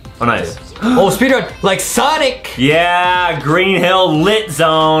 No. Oh, nice. Oh, speedrun like Sonic. Yeah, Green Hill Lit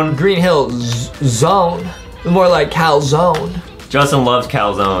Zone. Green Hill Zone. More like calzone. Justin loves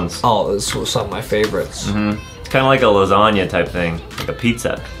calzones. Oh, this was some of my favorites. It's kind of like a lasagna type thing, like a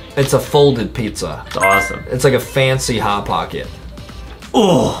pizza. It's a folded pizza. It's awesome. It's like a fancy Hot Pocket.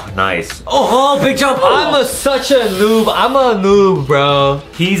 Oh, nice. Oh, big jump. I'm such a noob. I'm a noob, bro.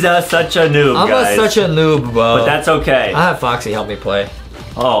 He's such a noob, guys. I'm such a noob, bro. But that's okay. I have Foxy help me play.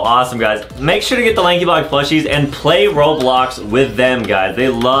 Oh, awesome, guys. Make sure to get the LankyBox plushies and play Roblox with them, guys. They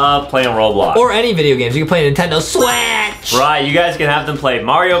love playing Roblox. Or any video games. You can play Nintendo Switch. Right, you guys can have them play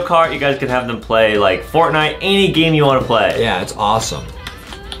Mario Kart. You guys can have them play, like, Fortnite. Any game you want to play. Yeah, it's awesome.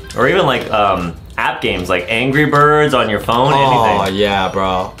 Or even, like, app games, like Angry Birds on your phone, Oh, anything. yeah,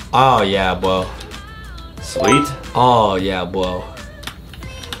 bro. Oh, yeah, bro. Sweet. Oh, yeah, bro.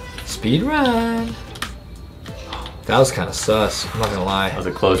 Speedrun. That was kind of sus. I'm not gonna lie. That was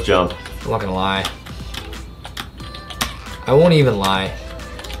a close jump. I'm not gonna lie. I won't even lie.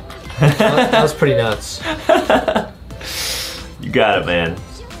 That was pretty nuts. You got it, man.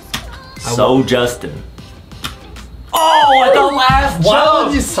 So, Justin. Oh, at the last jump! Why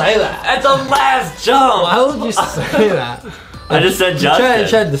would you say that? At the last jump! Why would you say that? I just said Justin. You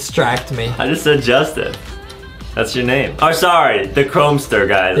tried to distract me. I just said Justin. That's your name. Oh, sorry, the Chromester,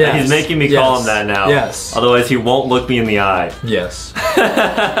 guys. Yes. He's making me call him that now. Yes. Otherwise, he won't look me in the eye. Yes.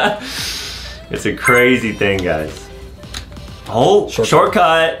 It's a crazy thing, guys. Oh,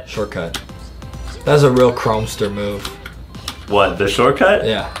 shortcut. Shortcut. That's a real Chromester move. What, the shortcut?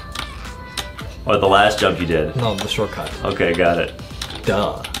 Yeah. Or the last jump you did? No, the shortcut. Okay, got it.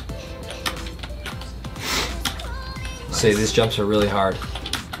 Duh. Nice. See, these jumps are really hard.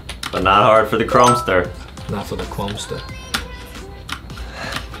 But not hard for the Chromester. Not for the Chromester.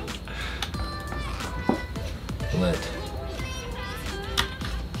 Lit.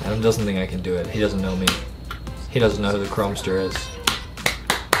 Adam doesn't think I can do it. He doesn't know me. He doesn't know who the Chromester is.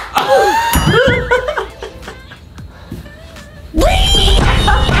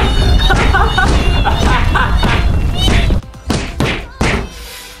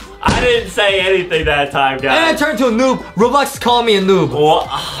 I didn't say anything that time, guys. And I turned to a noob. Roblox is calling me a noob. What?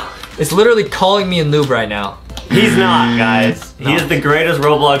 It's literally calling me a noob right now. He's not, guys. No. He is the greatest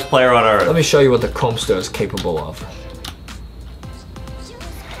Roblox player on earth. Let me show you what the Chromester is capable of.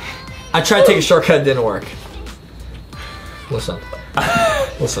 I tried to take a shortcut, it didn't work. Listen.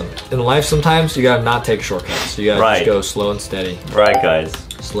 Listen. In life, sometimes you gotta not take shortcuts. You gotta just go slow and steady. Right, guys.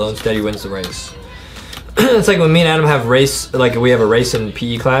 Slow and steady wins the race. It's like when me and Adam have race, like we have a race in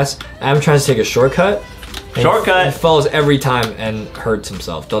PE class. Adam tries to take a shortcut. Shortcut. He falls every time and hurts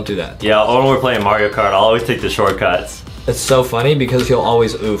himself. Don't do that. Yeah, when we're playing Mario Kart, I'll always take the shortcuts. It's so funny because he'll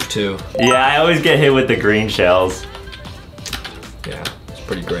always oof too. Yeah, I always get hit with the green shells. Yeah, it's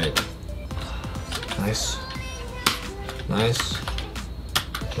pretty great. Nice. Nice.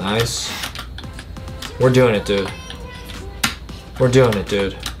 Nice. We're doing it, dude. We're doing it,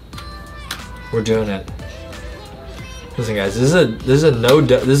 dude. We're doing it. Listen, guys, this is a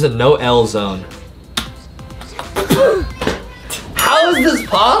no L zone. How is this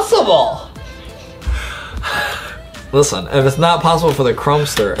possible? Listen, if it's not possible for the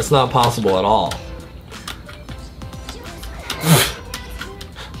Chromester, it's not possible at all.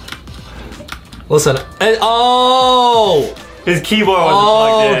 Listen, and, oh! His keyboard wasn't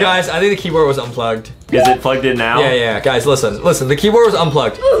plugged in. Oh, guys, I think the keyboard was unplugged. Is it plugged in now? Yeah, yeah, guys, listen, the keyboard was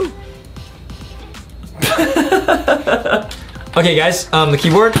unplugged. Okay, guys, the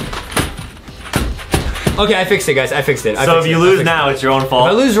keyboard. Okay, I fixed it, guys. I fixed it. So if you lose now, it's your own fault?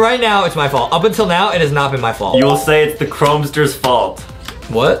 If I lose right now, it's my fault. Up until now, it has not been my fault. You will say it's the Chromster's fault.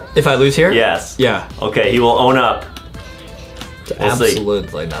 What? If I lose here? Yes. Yeah. Okay, he will own up. We'll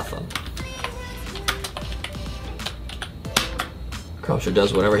absolutely nothing. Chromster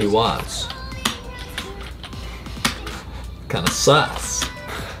does whatever he wants. Kind of sus.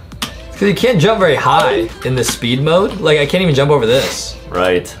 Because you can't jump very high in this speed mode. Like, I can't even jump over this.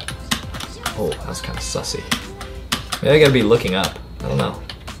 Right. Oh, that was kind of sussy. Maybe I gotta be looking up. I don't know.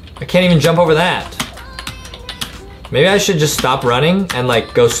 I can't even jump over that. Maybe I should just stop running and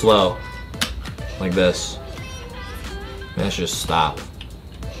like go slow. Like this. Maybe I should just stop.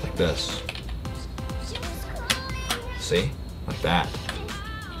 Like this. See? Like that.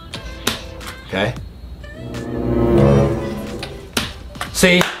 Okay.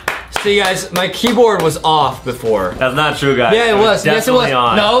 See? See guys, my keyboard was off before. That's not true, guys. Yeah, it was. Yes, it was.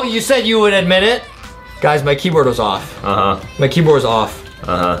 On. No, you said you would admit it. Guys, my keyboard was off. Uh-huh. My keyboard was off.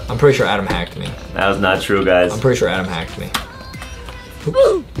 Uh-huh. I'm pretty sure Adam hacked me. That was not true, guys. I'm pretty sure Adam hacked me.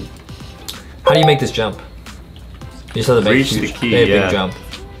 Oops. How do you make this jump? You just have to make Reach the key, big yeah. jump.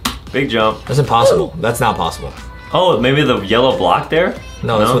 Big jump. That's impossible. That's not possible. Oh, maybe the yellow block there?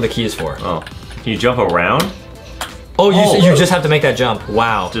 No, that's what the key is for. Oh. Can you jump around? Oh, you just have to make that jump.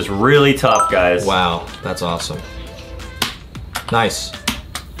 Wow. Just really tough, guys. Wow, that's awesome. Nice.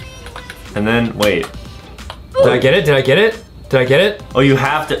 And then, wait. Did I get it? Did I get it? Did I get it? Oh, you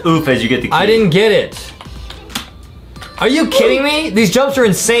have to oof as you get the key. I didn't get it. Are you kidding me? These jumps are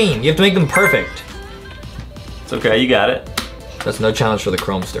insane. You have to make them perfect. It's okay, you got it. That's no challenge for the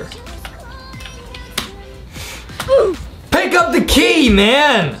Chromester. Pick up the key,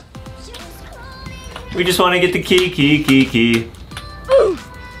 man! We just want to get the key.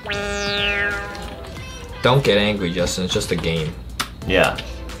 Don't get angry, Justin. It's just a game. Yeah.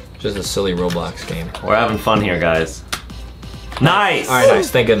 Just a silly Roblox game. We're having fun here, guys. Nice! Alright, nice.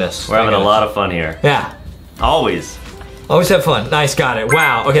 Thank goodness. We're having a lot of fun here. Yeah. Always. Always have fun. Nice, got it.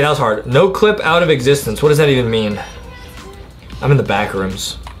 Wow. Okay, that was hard. No clip out of existence. What does that even mean? I'm in the back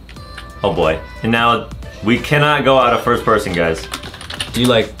rooms. Oh boy. And now, we cannot go out of first person, guys. Do you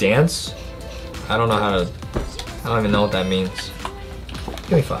like dance? I don't know how to... I don't even know what that means.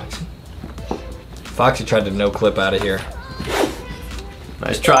 Give me Foxy. Foxy tried to no clip out of here.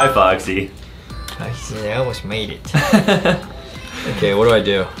 Nice try, Foxy. I almost made it. Okay, what do I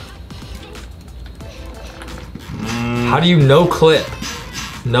do? How do you no clip?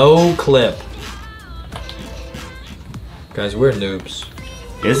 No clip. Guys, we're noobs.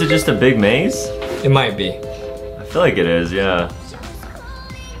 Is it just a big maze? It might be. I feel like it is, yeah.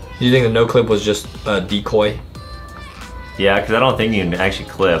 Do you think the no clip was just a decoy? Yeah, because I don't think you can actually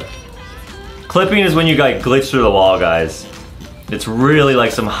clip. Clipping is when you like glitch through the wall, guys. It's really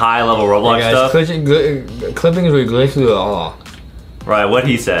like some high level Roblox guys, stuff. Clipping is where you glitch through the wall. Right, what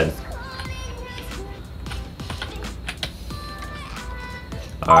he said.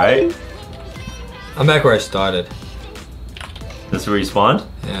 Alright. I'm back where I started. This is where you spawned?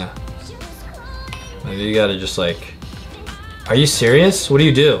 Yeah. Maybe you gotta just like... Are you serious? What do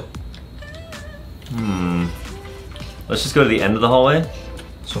you do? Let's just go to the end of the hallway.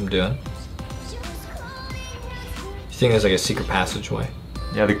 That's what I'm doing. You think there's like a secret passageway?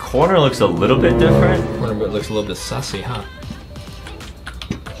 Yeah, the corner looks a little bit different. Corner bit looks a little bit sussy, huh?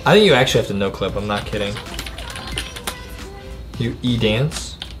 I think you actually have to no clip, I'm not kidding. You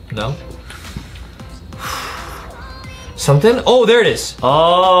e-dance? No? Something? Oh, there it is!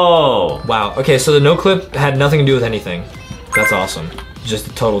 Oh! Wow, okay, so the no clip had nothing to do with anything. That's awesome. Just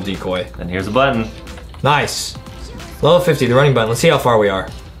a total decoy. And here's a button. Nice. Level 50, the running button. Let's see how far we are.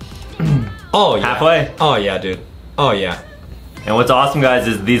 Oh, yeah. Halfway. Oh, yeah, dude. Oh, yeah. And what's awesome, guys,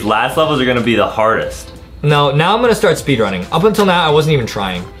 is these last levels are gonna be the hardest. No, now I'm gonna start speedrunning. Up until now, I wasn't even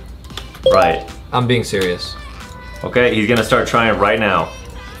trying. Right. I'm being serious. Okay, he's gonna start trying right now.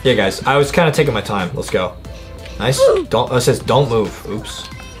 Yeah, guys, I was kind of taking my time. Let's go. Nice. Don't. It says don't move. Oops.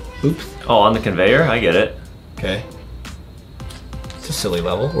 Oops. Oh, on the conveyor? I get it. Okay. It's a silly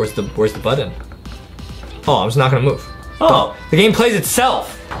level. Where's the button? Oh, I'm just not gonna move. Oh. The game plays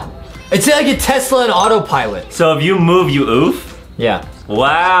itself. It's like a Tesla and autopilot. So if you move, you oof? Yeah.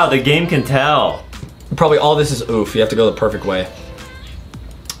 Wow, the game can tell. Probably all this is oof. You have to go the perfect way.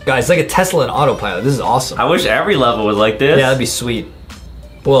 Guys, it's like a Tesla and autopilot. This is awesome. I wish every level was like this. Yeah, that'd be sweet.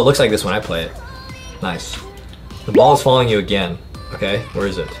 Well, it looks like this when I play it. Nice. The ball is following you again. Okay, where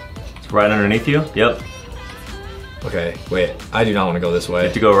is it? It's right underneath you? Yep. Okay, wait. I do not want to go this You way.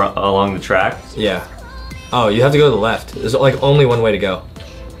 have to go along the track? Yeah. Oh, you have to go to the left. There's like only one way to go,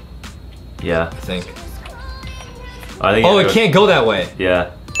 Yeah. I think. I think Oh, it can't go that way.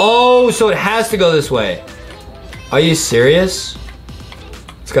 Yeah. Oh, so it has to go this way. Are you serious?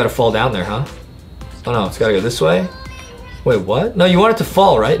 It's gotta fall down there, huh? Oh no, it's gotta go this way. Wait, what? No, you want it to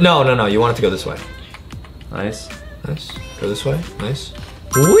fall, right? No, no, no, you want it to go this way. Nice. Nice. Go this way. Nice.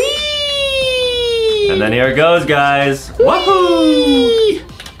 Whee! And then here it goes, guys. Woohoo!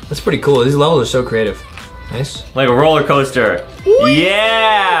 That's pretty cool. These levels are so creative. Nice. Like a roller coaster. Whee!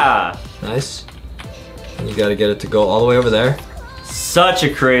 Yeah! Nice. And you gotta get it to go all the way over there. Such a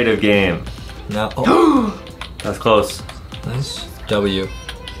creative game. Now, oh. That's close. Nice. W.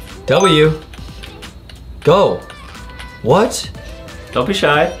 W. Go. What? Don't be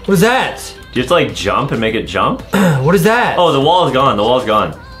shy. What is that? Do you have to like jump and make it jump? What is that? Oh, the wall is gone. The wall's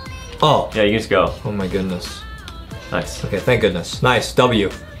gone. Oh. Yeah, you can just go. Oh my goodness. Nice. Okay, thank goodness. Nice.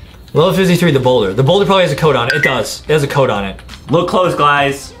 W. Level 53, the boulder. The boulder probably has a code on it. It does. It has a code on it. Look close,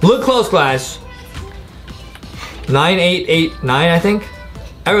 guys. Look close, guys. 9889, I think.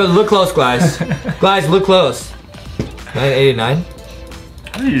 Everyone, look close, guys. Guys, look close. 9889.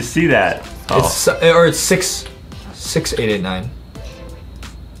 How did you see that? Oh. It's 6889.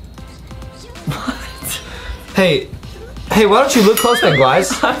 What? Hey, why don't you look close then,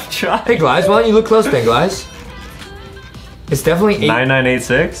 guys? I'm trying. Hey, guys, why don't you look close then, guys? It's definitely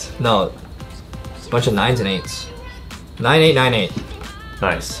 9986? No, it's a bunch of 9s and 8s. 9898.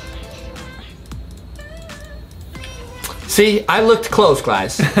 Nice. See, I looked close,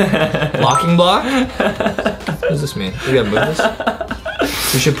 guys. Locking block? What does this mean? We gotta move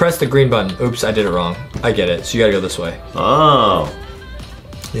this? You should press the green button. Oops, I did it wrong. I get it, so you gotta go this way. Oh.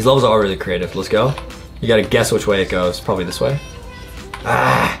 These levels are all really creative. Let's go. You gotta guess which way it goes. Probably this way.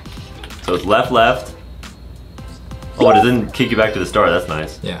 Ah. So it's left, left. Oh, it doesn't kick you back to the start. That's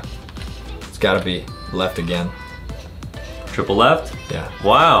nice. Yeah. It's gotta be left again. Triple left? Yeah.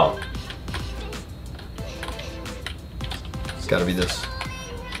 Wow. It's gotta be this.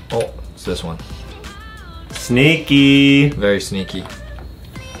 Oh, it's this one. Sneaky. Very sneaky.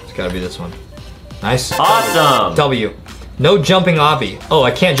 It's gotta be this one. Nice. Awesome. W. No jumping obby. Oh,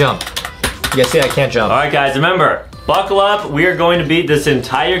 I can't jump. You guys see, I can't jump. All right, guys, remember, buckle up. We are going to beat this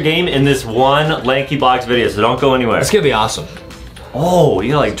entire game in this one LankyBox video, so don't go anywhere. It's gonna be awesome. Oh,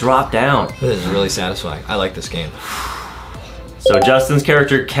 you gotta like drop down. This is really satisfying. I like this game. So Justin's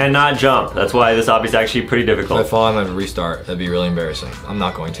character cannot jump. That's why this obby is actually pretty If difficult. I fall, I'm gonna restart. That'd be really embarrassing. I'm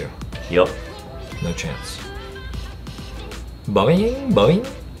not going to. Yep. No chance. Boing, boing.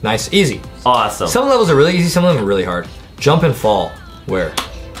 Nice, easy. Awesome. Some levels are really easy, some of them are really hard. Jump and fall. Where?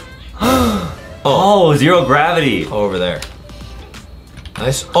 Oh, zero gravity. Over there.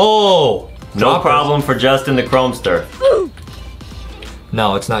 Nice. Oh! No Drop problem for Justin the Chromester.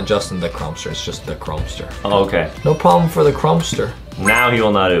 No, it's not Justin the Chromester, it's just the Chromester. Oh, okay. No problem for the Chromester. Now he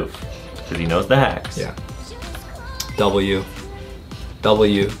will not oof, because he knows the hacks. Yeah. W.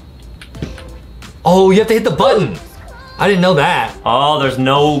 W. Oh, you have to hit the button! I didn't know that. Oh, there's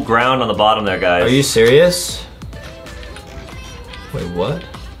no ground on the bottom there, guys. Are you serious? Wait, what?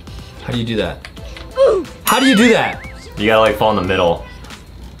 How do you do that? How do you do that? You gotta like fall in the middle.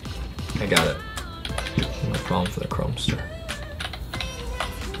 I got it. No problem for the Chromester.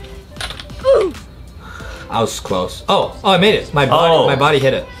 I was close. Oh, I made it. My body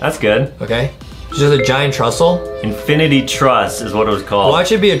hit it. That's good. Okay. Just a giant trestle. Infinity Truss is what it was called.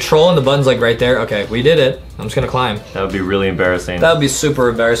 Watch it be a troll and the button's like right there. Okay, we did it. I'm just gonna climb. That would be really embarrassing. That would be super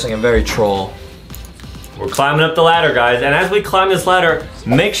embarrassing and very troll. We're climbing up the ladder, guys, and as we climb this ladder,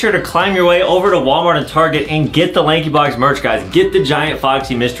 make sure to climb your way over to Walmart and Target and get the LankyBox merch, guys. Get the giant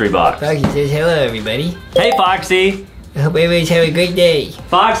Foxy mystery box. Foxy says hello, everybody. Hey, Foxy. I hope everybody's having a great day.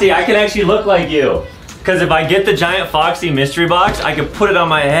 Foxy, I can actually look like you. Because if I get the giant Foxy mystery box, I can put it on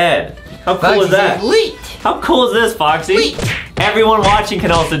my head. How cool Foxy is that? says, "Sweet." How cool is this, Foxy? Sweet. Everyone watching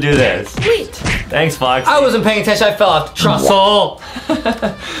can also do this. Sweet. Thanks, Foxy. I wasn't paying attention. I fell off the trestle.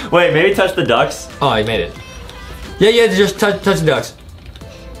 Wait, maybe touch the ducks? Oh, I made it. Yeah, just touch the ducks.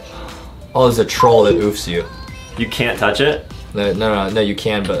 Oh, there's a troll that oofs you. You can't touch it? No, you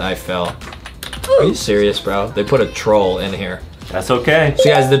can, but I fell. Are you serious, bro? They put a troll in here. That's okay. So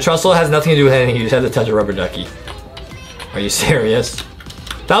guys, the trestle has nothing to do with anything. You just have to touch a rubber ducky. Are you serious?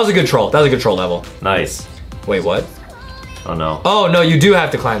 That was a good troll. That was a good troll level. Nice. Wait, what? Oh no. Oh no, you do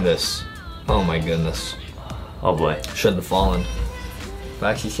have to climb this. Oh my goodness. Oh boy. Shouldn't have fallen.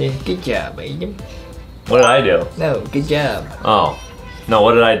 Foxy said, good job, Aiden. What did I do? No, good job. Oh. No,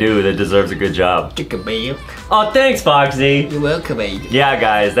 what did I do that deserves a good job? Took a milk. Oh, thanks, Foxy. You're welcome, Aiden. Yeah,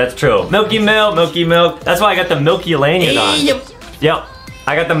 guys, that's true. Milky milk, milky milk. That's why I got the milky lanyard on. Yep.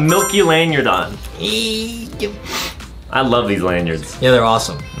 I got the milky lanyard on. I love these lanyards. Yeah, they're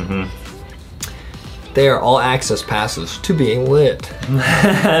awesome. They are all access passes to being lit.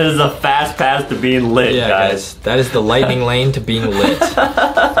 That is a fast pass to being lit, yeah, guys. That is the lightning lane to being lit.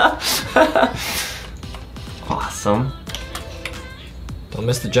 Awesome. Don't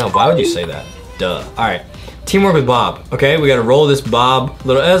miss the jump. Why would you say that? Duh. All right. Teamwork with Bob. Okay, we gotta roll this Bob. It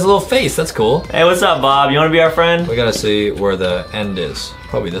has a little face. That's cool. Hey, what's up, Bob? You wanna be our friend? We gotta see where the end is.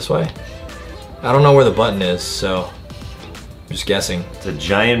 Probably this way. I don't know where the button is, so I'm just guessing. It's a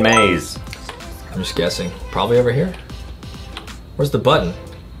giant maze. I'm just guessing. Probably over here. Where's the button?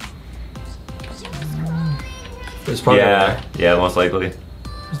 It's probably over there. Yeah, most likely.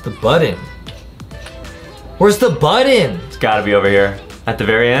 Where's the button? Where's the button? It's gotta be over here. At the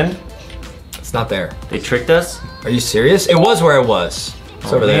very end? It's not there. They tricked us? Are you serious? It was where it was.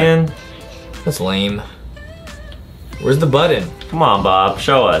 It's over there. That's lame. Where's the button? Come on, Bob,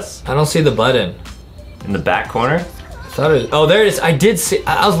 show us. I don't see the button. In the back corner? I thought it was, oh, there it is. I did see,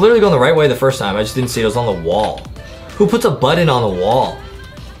 I was literally going the right way the first time. I just didn't see it. It was on the wall. Who puts a button on the wall?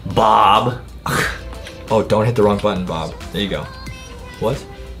 Bob. Oh, don't hit the wrong button, Bob. There you go. What?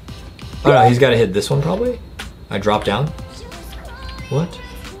 Oh no, he's got to hit this one probably. I drop down. What?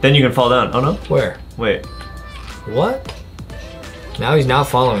 Then you can fall down. Oh no? Where? Wait. What? Now he's not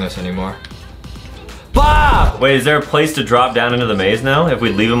following us anymore. Bob! Wait, is there a place to drop down into the maze now if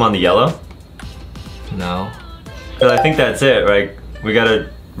we leave him on the yellow? No. Because I think that's it, right? We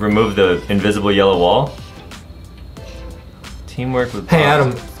gotta remove the invisible yellow wall. Teamwork with Bob. Hey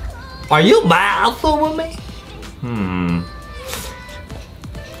Adam, are you mouthful with me?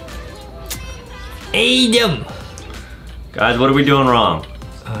 Adam! Guys, what are we doing wrong?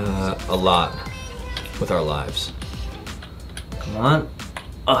 A lot with our lives. Come on.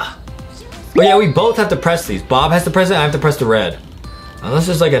 Ugh. Oh yeah, we both have to press these. Bob has to press it, I have to press the red. Unless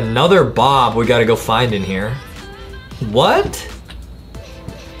there's like another Bob we gotta go find in here. What? I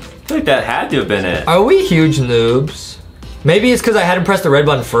feel like that had to have been it. Are we huge noobs? Maybe it's because I hadn't pressed the red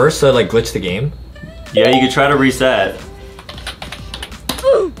button first, so it like glitched the game. Yeah, you could try to reset.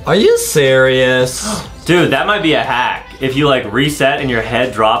 Are you serious? Dude, that might be a hack. If you like reset and your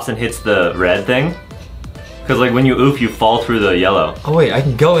head drops and hits the red thing. Because like when you oof, you fall through the yellow. Oh wait, I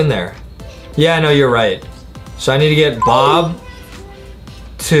can go in there. Yeah, no, you're right. So I need to get Bob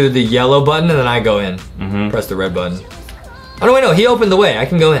to the yellow button and then I go in. Press the red button. Oh no, wait, no, he opened the way. I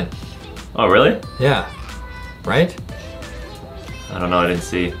can go in. Oh, really? Yeah. Right? I don't know, I didn't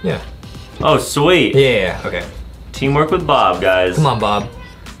see. Yeah. Oh, sweet. Yeah, okay. Teamwork with Bob, guys. Come on, Bob.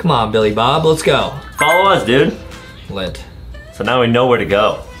 Come on, Billy Bob, let's go. Follow us, dude. Lit. So now we know where to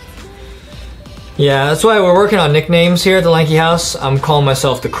go. Yeah, that's why we're working on nicknames here at the Lanky House. I'm calling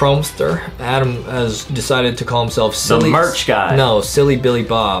myself the Chromester. Adam has decided to call himself Silly... The merch guy. No, Silly Billy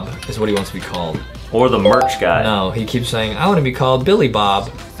Bob is what he wants to be called. Or the merch guy. No, he keeps saying, I want to be called Billy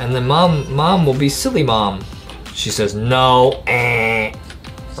Bob. And then mom will be Silly Mom. She says, no,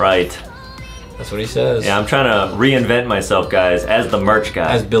 Right. That's what he says. Yeah, I'm trying to reinvent myself, guys, as the merch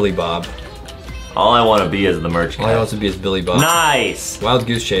guy. As Billy Bob. All I want to be is the merch guy. All he wants to be is Billy Bob. Nice! Wild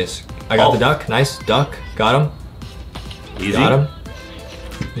Goose Chase. I got the duck. Nice. Duck. Got him. Easy. Got him.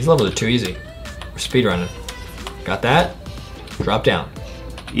 These levels are too easy. We're speedrunning. Got that. Drop down.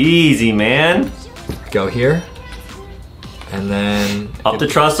 Easy, man. Go here. And then... Up the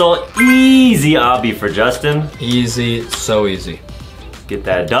trestle. Easy obby for Justin. Easy. So easy. Get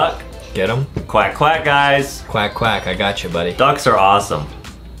that duck. Get him. Quack, quack, guys. Quack, quack. I got you, buddy. Ducks are awesome.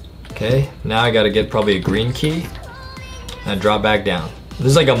 Okay. Now I got to get probably a green key. And drop back down. This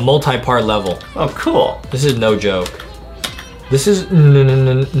is like a multi-part level. Oh, cool. This is no joke. This is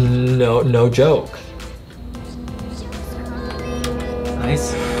no joke.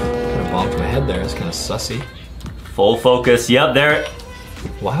 Nice. Kind of bonked my head there. It's kind of sussy. Full focus. Yep, there.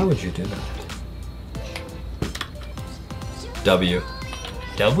 Why would you do that? W.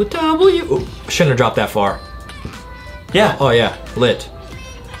 W. Ooh, shouldn't have dropped that far. Yeah. Oh yeah. Lit.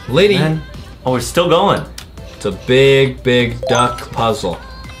 Litty. Man. Oh, we're still going. It's a big duck puzzle.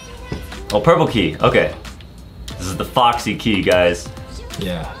 Oh, purple key. Okay. This is the Foxy key, guys.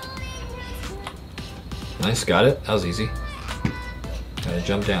 Yeah. Nice, got it. That was easy. Gotta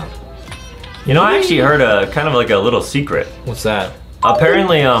jump down. You know, I actually heard a kind of like a little secret. What's that?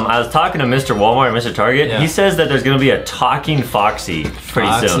 Apparently, I was talking to Mr. Walmart and Mr. Target. Yeah. He says that there's gonna be a talking Foxy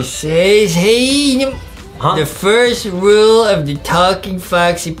pretty soon. Foxy says, hey, the first rule of the Talking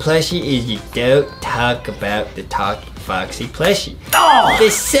Foxy plushie is you don't talk about the Talking Foxy plushie. Oh! The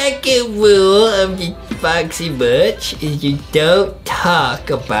second rule of the Foxy merch is you don't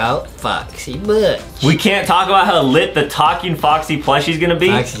talk about Foxy merch. We can't talk about how lit the talking Foxy plushie's gonna be?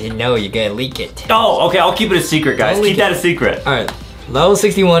 Foxy said, no, you gotta leak it. Oh, okay, I'll keep it a secret, guys. Don't Keep leak that it. a secret. Alright, Level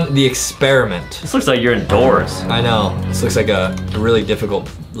 61, the experiment. This looks like you're indoors. I know. This looks like a really difficult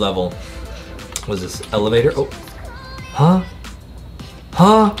level. What's this? Elevator? Oh. Huh?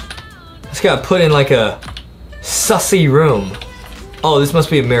 Huh? This got put in like a sussy room. Oh, this must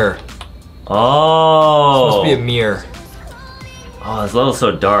be a mirror. Oh. This must be a mirror. Oh, this level's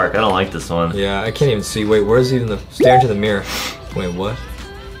so dark. I don't like this one. Yeah, I can't even see. Wait, where's even the... Stare into the mirror. Wait, what?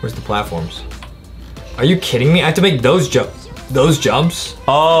 Where's the platforms? Are you kidding me? I have to make those jumps?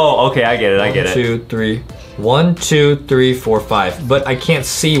 Oh, okay, I get it, I get it. 2, 3. 1, 2, 3, 4, 5. But I can't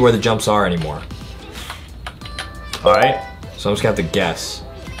see where the jumps are anymore. Alright. So I'm just gonna have to guess.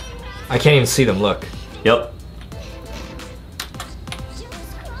 I can't even see them, look. Yep.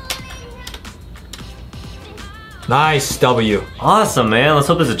 Nice, W. Awesome, man. Let's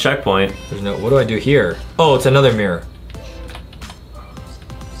hope there's a checkpoint. There's no, what do I do here? Oh, it's another mirror.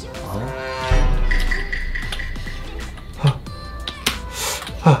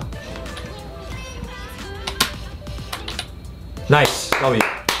 Nice, W.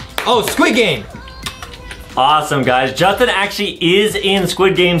 Oh, Squid Game! Awesome, guys. Justin actually is in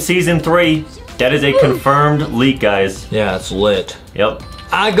Squid Game Season 3. That is a confirmed leak, guys. Yeah, it's lit. Yep.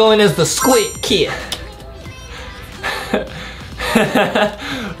 I go in as the Squid Kid.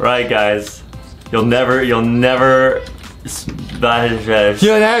 Right, guys. You'll never You'll never see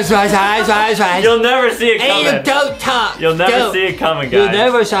it coming. And you don't talk. You'll never see it coming, guys. You'll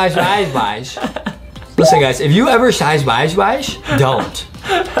never size Listen, guys, if you ever size don't.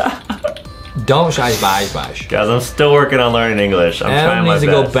 Don't size Guys, I'm still working on learning English. I'm trying my best.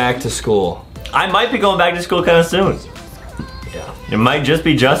 best. Needs to go back to school. I might be going back to school kind of soon. Yeah. It might just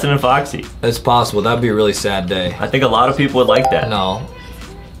be Justin and Foxy. It's possible. That'd be a really sad day. I think a lot of people would like that. No.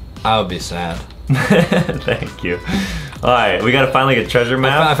 I would be sad. Thank you. Alright, we gotta find like a treasure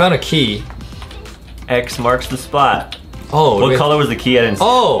map. I found a key. X marks the spot. Oh. What color was the key? I didn't see.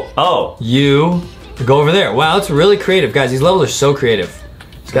 Oh. You go over there. Wow, it's really creative. Guys, these levels are so creative.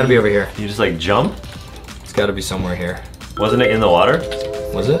 It's gotta be over here. You just like jump? It's gotta be somewhere here. Wasn't it in the water?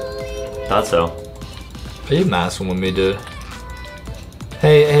 Was it? Thought so. Are you messing with me, dude?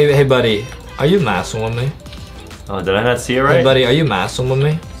 Hey, buddy. Are you messing with me? Oh, did I not see it right? Hey, buddy, are you messing with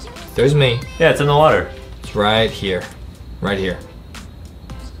me? There's me. Yeah, it's in the water. It's right here. Right here.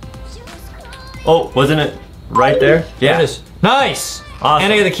 Oh, wasn't it right there? Yeah. There it is. Nice! Awesome.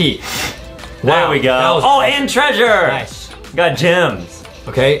 And I got the key. There we go. Oh, and treasure! Nice. Got gems.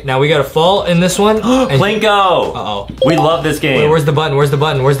 Okay, now we gotta fall in this one. Plinko! Uh-oh. We love this game. Wait, where's the button? Where's the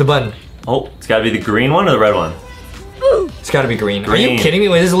button? Where's the button? Oh, it's gotta be the green one or the red one? It's gotta be green. Are Green. you kidding me?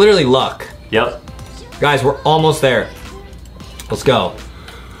 Wait, this is literally luck. Yep. Guys, we're almost there. Let's go.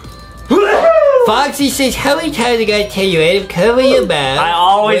 Foxy says, how many times I gotta tell you, Adam, cover your mouth? I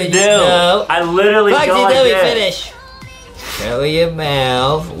always do. No. I literally Foxy, go like let me this. finish. Cover your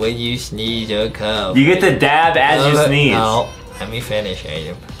mouth when you sneeze or cough. You get to dab as you sneeze. No, let me finish,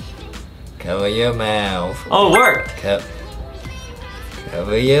 Adam. Cover your mouth. Oh, it worked.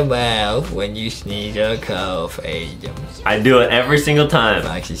 Cover your mouth when you sneeze or cough, Adam. I do it every single time.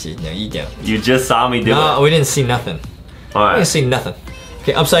 Foxy says, no, you don't. You just saw me do No, it. we didn't see nothing. All We didn't right. see nothing.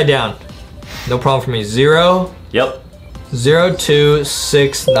 Okay, upside down. No problem for me. 0, Yep. 0, 2,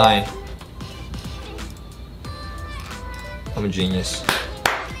 6, 9. I'm a genius.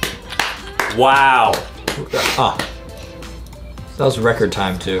 Wow. Ah. That was record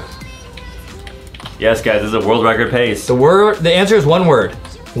time too. Yes, guys, this is a world record pace. The answer is one word.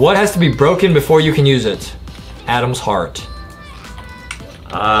 What has to be broken before you can use it? Adam's heart.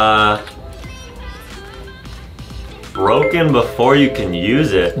 Broken before you can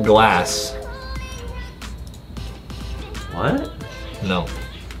use it. Glass. What? No.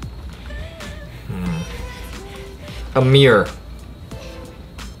 A mirror.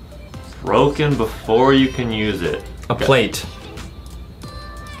 Broken before you can use it. A plate.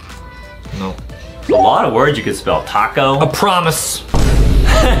 No. A lot of words you could spell. Taco. A promise.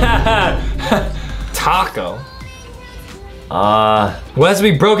 Taco. What has to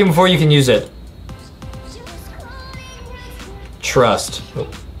be broken before you can use it? Trust. Oh.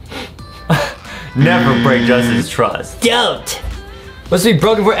 Never break Justin's trust. Don't. What's to be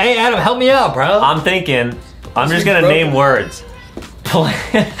broken before? Hey, Adam, help me out, bro. I'm thinking, I'm just gonna broken? name words. Don't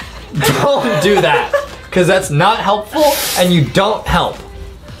do that, because that's not helpful, and you don't help.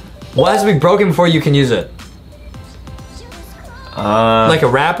 What has to be broken before you can use it? Like a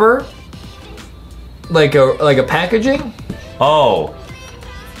wrapper? Like a packaging? Oh.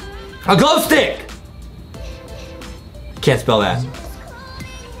 A glow stick! Can't spell that.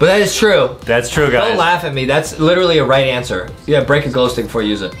 But that is true. That's true, guys. Don't laugh at me. That's literally a right answer. Yeah, break a glow stick before you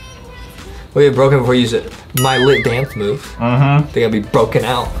use it. We get broken before you use it. My lit dance move. Mm-hmm. They gotta be broken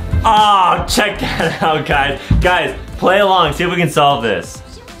out. Oh, check that out, guys. Guys, play along. See if we can solve this.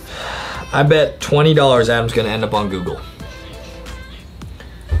 I bet $20 Adam's gonna end up on Google.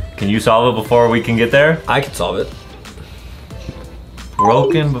 Can you solve it before we can get there? I can solve it.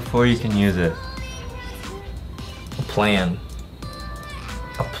 Broken before you can use it. A plan.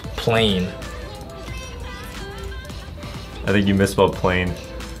 A plane. I think you misspelled plane.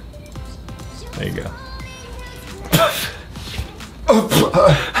 There you go.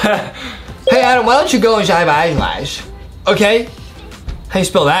 Hey Adam, why don't you go and shave my eyelash? Okay? How you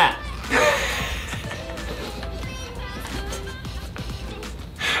spell that?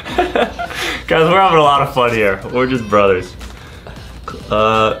 Guys, we're having a lot of fun here. We're just brothers.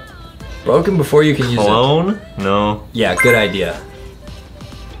 Broken before you can use it. Clone? No. Yeah, good idea.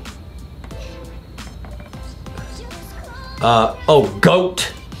 Oh,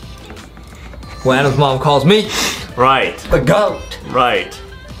 goat. When Adam's mom calls me. Right. The goat. Right.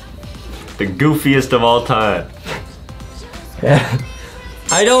 The goofiest of all time. Yeah.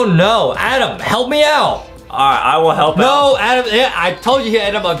 I don't know. Adam, help me out. Alright, I will help out. No, Adam, yeah, I told you he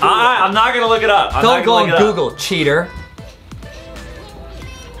ended up on Google. I'm not gonna look it up. Don't go on Google, cheater.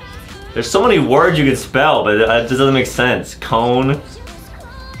 There's so many words you can spell, but it just doesn't make sense. Cone.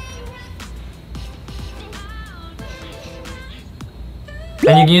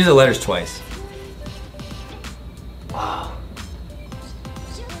 And you can use the letters twice. Wow.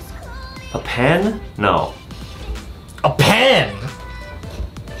 A pen? No. A pen?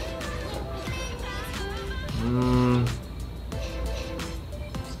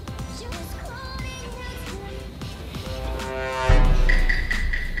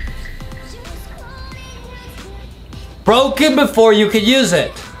 Broken before you could use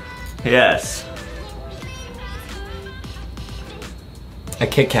it. Yes. A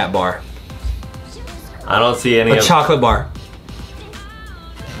Kit Kat bar. I don't see any A chocolate bar.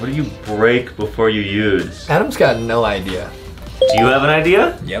 What do you break before you use? Adam's got no idea. Do you have an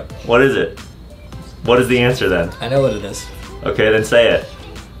idea? Yep. What is it? What is the answer then? I know what it is. Okay, then say it.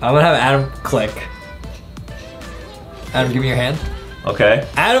 I'm gonna have Adam click. Adam, give me your hand. Okay.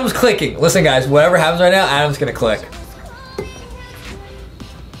 Adam's clicking. Listen guys, whatever happens right now, Adam's gonna click.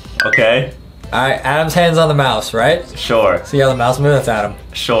 Okay. Alright, Adam's hand's on the mouse, right? Sure. See how the mouse moves? That's Adam.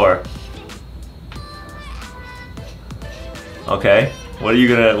 Sure. Okay. What are you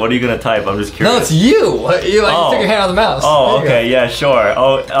gonna type? I'm just curious. No, it's you. You took your hand on the mouse. Oh, okay, yeah, sure.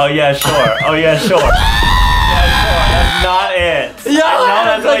 Oh yeah, sure. Oh yeah, sure. Yeah, sure. That's not it. Yo, I know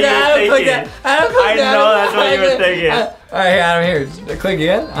that's what you were thinking. I know that's what you were thinking. Alright, Adam, here. Click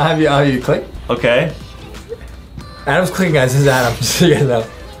again. I'll have you click. Okay. Adam's clicking, guys. This is Adam. Just so you guys know.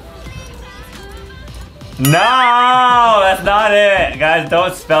 No, that's not it. Guys,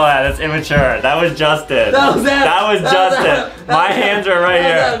 don't spell that. That's immature. That was Justin. That was Adam. That was Justin. My hands are right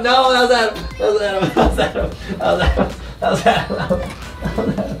here. No, that was Adam. That was Adam. That was Adam. That was Adam. That was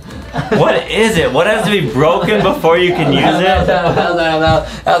Adam. What is it? What has to be broken before you can use it? That was Adam.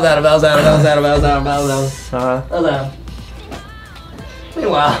 That was Adam. That was Adam. That was Adam. That was Adam. That was Adam.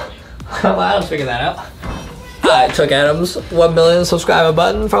 Meanwhile, Adam's figuring that out. I took Adam's 1 million subscriber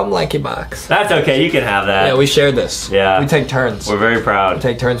button from LankyBox. That's okay, you can have that. Yeah, we shared this. Yeah. We take turns. We're very proud. We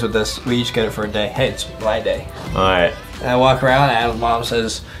take turns with this. We each get it for a day. Hey, it's my day. Alright. And I walk around and Adam's mom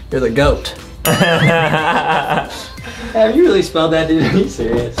says, "You're the goat." Have you really spelled that, dude? Are you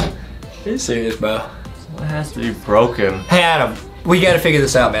serious? Are you serious, bro? What has to be broken? Hey, Adam, we gotta figure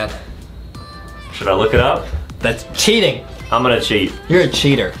this out, man. Should I look it up? That's cheating. I'm gonna cheat. You're a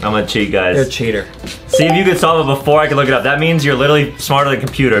cheater. I'm gonna cheat, guys. You're a cheater. See if you could solve it before I can look it up. That means you're literally smarter than a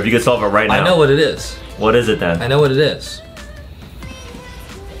computer if you could solve it right now. I know what it is. What is it then? I know what it is.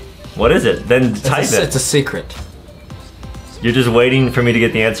 What is it? Then type it. It's a secret. You're just waiting for me to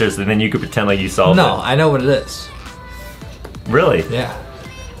get the answers and then you could pretend like you solved it. No, I know what it is. Really? Yeah.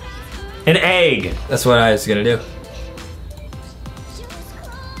 An egg. That's what I was gonna do.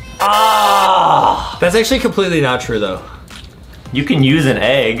 Ah! That's actually completely not true, though. You can use an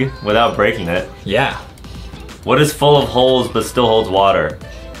egg without breaking it. Yeah. What is full of holes but still holds water?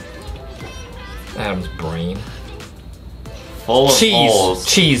 Adam's brain. Full of holes.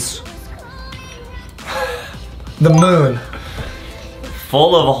 Cheese. The moon.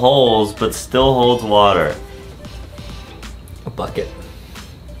 Full of holes but still holds water. A bucket.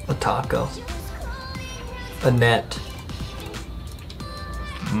 A taco. A net.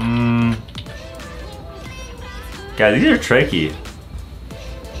 Guys, these are tricky.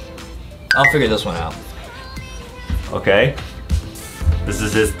 I'll figure this one out. Okay. This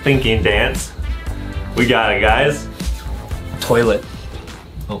is his thinking dance. We got it, guys. Toilet.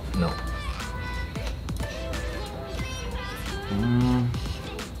 Oh, no.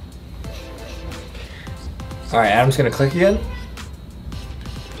 All right, Adam's gonna click again.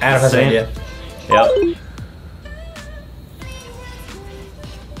 Adam has an idea. Yep.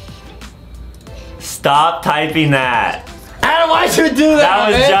 Stop typing that. Adam, why'd you do that? That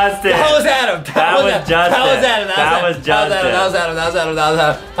was man? Justin. That was Adam. That was Justin. That was Adam. That was Justin. That was Adam. That was Adam.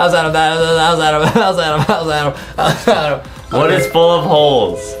 That was Adam. That was Adam. That was Adam. That was Adam. That was Adam. That was Adam. What is full of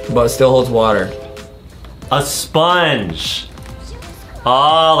holes? But it still holds water. A sponge.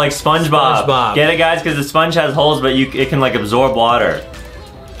 Oh, like SpongeBob. SpongeBob. Get it, guys? Because the sponge has holes, but it can like absorb water.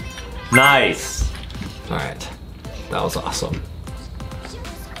 Nice. All right, that was awesome.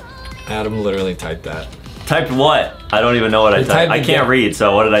 Adam literally typed that. Typed what? I don't even know what I typed. I can't read,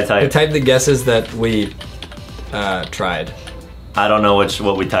 so what did I type? I typed the guesses that we tried. I don't know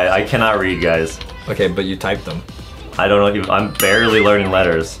what we typed. I cannot read, guys. Okay, but you typed them. I don't know. I'm barely learning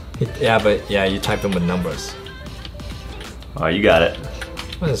letters. Yeah, but yeah, you typed them with numbers. Oh, you got it.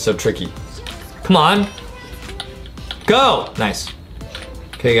 This is so tricky. Come on. Go! Nice.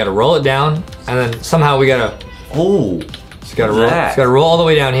 Okay, you gotta roll it down, and then somehow we gotta... Oh, Just gotta roll. Just gotta roll all the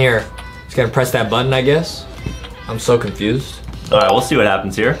way down here. Just gotta press that button, I guess. I'm so confused. All right, we'll see what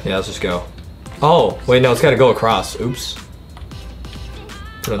happens here. Yeah, let's just go. Oh, wait, no, it's gotta go across. Oops.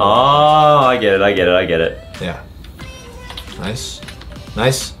 Oh, I get it, I get it, I get it. Yeah. Nice.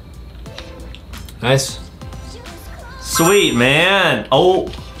 Nice. Nice. Sweet, man.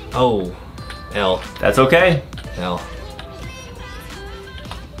 Oh. Oh. L. That's okay. L.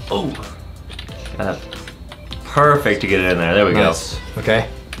 Oh. Perfect to get it in there. There we go. Okay.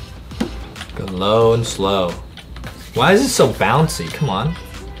 Go low and slow. Why is it so bouncy? Come on.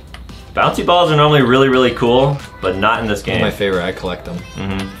 Bouncy balls are normally really, really cool, but not in this game. My favorite. I collect them.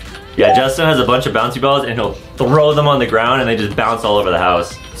 Yeah, Justin has a bunch of bouncy balls, and he'll throw them on the ground, and they just bounce all over the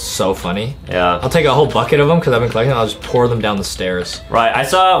house. So funny. Yeah. I'll take a whole bucket of them because I've been collecting them. I'll just pour them down the stairs. Right. I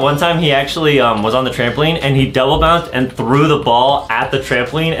saw one time he actually was on the trampoline, and he double bounced and threw the ball at the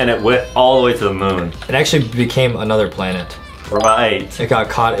trampoline, and it went all the way to the moon. It actually became another planet. Right. It got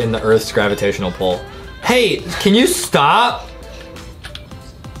caught in the Earth's gravitational pull. Hey, can you stop?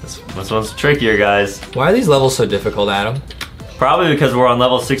 This one's trickier, guys. Why are these levels so difficult, Adam? Probably because we're on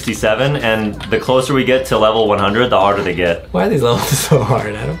level 67, and the closer we get to level 100, the harder they get. Why are these levels so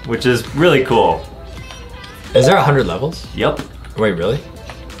hard, Adam? Which is really cool. Is there 100 levels? Yep. Wait, really?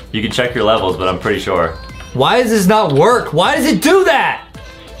 You can check your levels, but I'm pretty sure. Why does this not work? Why does it do that?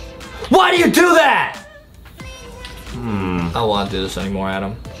 Why do you do that? I don't want to do this anymore,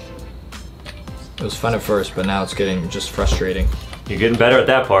 Adam. It was fun at first, but now it's getting just frustrating. You're getting better at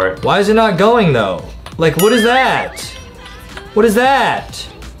that part. Why is it not going, though? Like, what is that? What is that?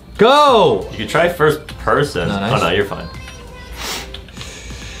 Go! You could try first person. No, nice. Oh no, you're fine.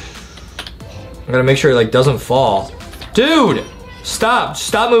 I gotta make sure it like doesn't fall. Dude! Stop!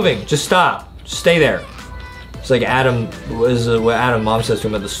 Stop moving! Just stop. Just stay there. It's like Adam, what Adam mom says to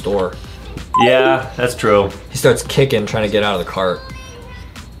him at the store. Yeah, that's true. He starts kicking, trying to get out of the cart.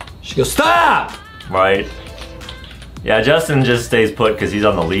 She goes, stop! Right. Yeah, Justin just stays put because he's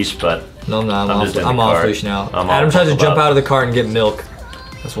on the leash, but... No, I'm off leash now. I'm Adam off, tries to jump out of the cart and get milk.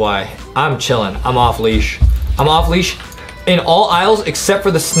 That's why. I'm chilling. I'm off leash. I'm off leash in all aisles except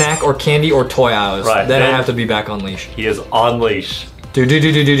for the snack or candy or toy aisles. Right. Then I have to be back on leash. He is on leash. Dude.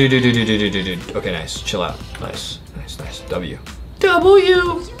 Okay, nice. Chill out. Nice. W.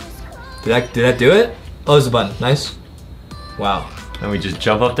 W! Did that do it? Oh, there's a button. Nice. Wow. And we just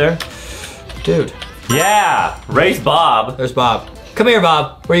jump up there? Dude. Yeah! Race Bob. There's Bob. Come here,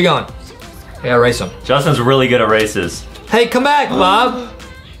 Bob. Where you going? I gotta race him. Justin's really good at races. Hey, come back, Bob!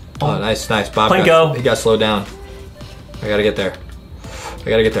 Oh, nice. Bob he got slowed down. I gotta get there.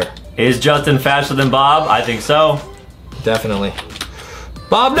 Is Justin faster than Bob? I think so. Definitely.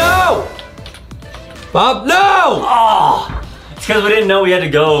 Bob, no! Bob, no! Oh! It's because we didn't know we had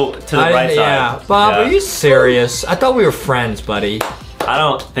to go to the right side. Yeah. Bob, are you serious? I thought we were friends, buddy. I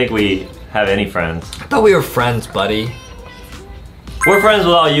don't think we have any friends. I thought we were friends, buddy. We're friends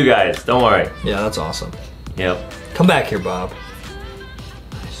with all you guys. Don't worry. Yeah, that's awesome. Yep. Come back here, Bob.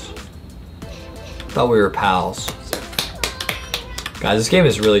 Nice. Thought we were pals. Guys, this game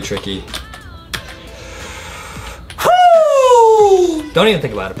is really tricky. Woo! Don't even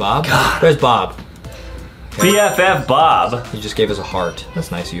think about it, Bob. God. There's Bob. Okay. BFF Bob. You just gave us a heart. That's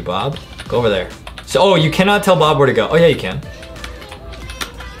nice of you, Bob. Go over there. So, oh, you cannot tell Bob where to go. Oh, yeah, you can.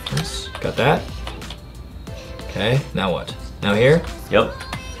 Nice. Got that. Okay, now what? Now here? Yep.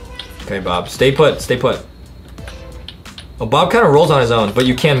 Okay, Bob. Stay put. Oh, Bob kind of rolls on his own, but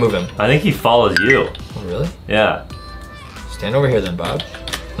you can move him. I think he follows you. Oh, really? Yeah. Stand over here then, Bob.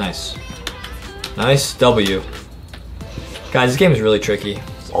 Nice. Nice W. Guys, this game is really tricky.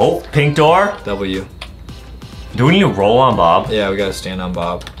 Oh, pink door. W. Do we need to roll on Bob? Yeah, we gotta stand on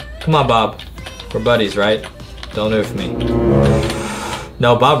Bob. Come on, Bob. We're buddies, right? Don't oof me.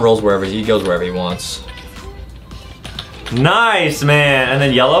 No, Bob rolls wherever he goes wherever he wants. Nice, man. And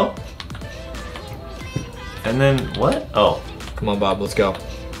then yellow. And then what? Oh. Come on, Bob. Let's go.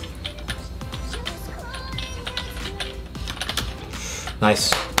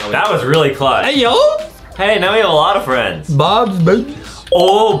 Nice. That was really clutch. Hey, yo. Hey, now we have a lot of friends. Bob's babies.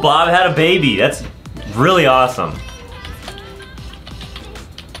 Oh, Bob had a baby. That's really awesome.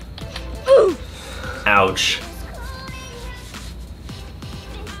 Ouch.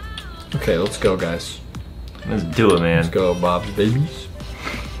 Okay, let's go, guys. Let's do it, man. Let's go, Bob's babies.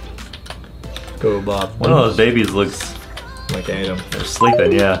 Go, Bob. One of those babies looks like Adam. They're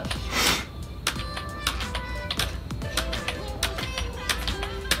sleeping, yeah.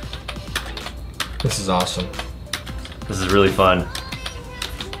 This is awesome. This is really fun.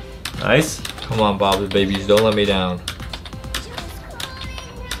 Nice. Come on, Bob's babies. Don't let me down.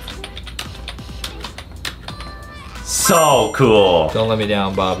 So cool. Don't let me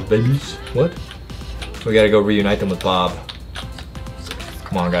down, Bob's babies. What? We gotta go reunite them with Bob.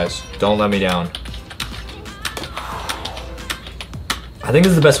 Come on, guys. Don't let me down. I think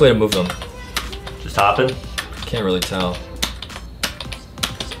this is the best way to move them. Just hopping? Can't really tell.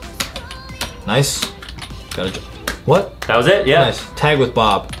 Nice. Gotta. What? That was it? Yeah. Nice. Tag with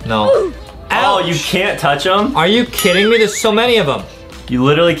Bob. No. Oh, you can't touch them? Are you kidding me? There's so many of them. You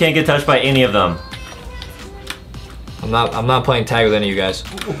literally can't get touched by any of them. I'm not playing tag with any of you guys.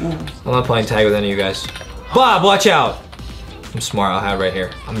 I'm not playing tag with any of you guys. Bob, watch out! I'm smart, I'll have it right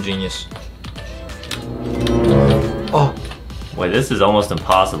here. I'm a genius. Oh. Wait, this is almost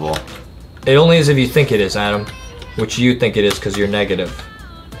impossible. It only is if you think it is, Adam. Which you think it is because you're negative.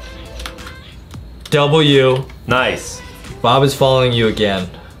 W. Nice. Bob is following you again.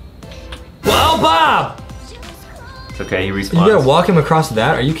 Wow, Bob! It's okay, he respawns. You gotta walk him across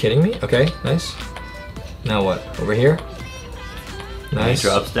that? Are you kidding me? Okay, nice. Now what? Over here? Nice. He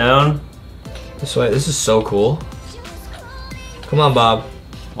drops down. This way. This is so cool. Come on, Bob.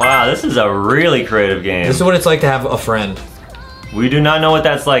 Wow, this is a really creative game. This is what it's like to have a friend. We do not know what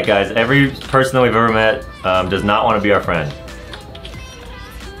that's like, guys. Every person that we've ever met does not want to be our friend.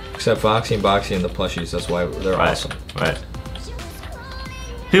 Except Foxy and Boxy and the plushies. That's why they're awesome. Right.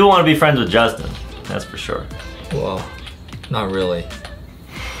 People want to be friends with Justin. That's for sure. Well, not really.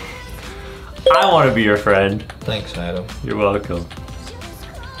 I want to be your friend. Thanks, Adam. You're welcome.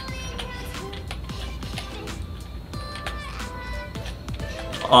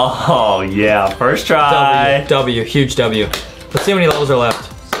 Oh, yeah. First try. W. Huge W. Let's see how many levels are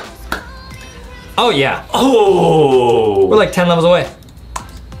left. Oh, yeah. Oh. We're like 10 levels away.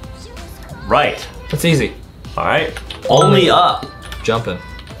 Right. That's easy. All right. Only up. Jumping.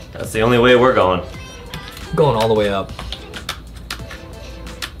 That's the only way we're going. I'm going all the way up.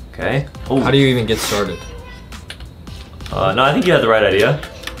 Okay. Ooh. How do you even get started? No, I think you had the right idea.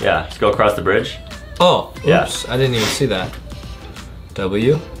 Yeah, just go across the bridge. Oh, oops. Yeah. I didn't even see that.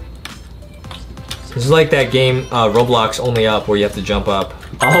 W. This is like that game, Roblox Only Up, where you have to jump up.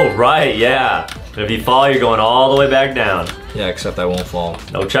 Oh, right, yeah. And if you fall, you're going all the way back down. Yeah, except I won't fall.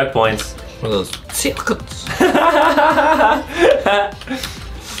 No checkpoints. One of those circles.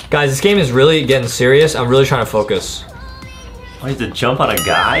 Guys, this game is really getting serious. I'm really trying to focus. Oh, you have to jump on a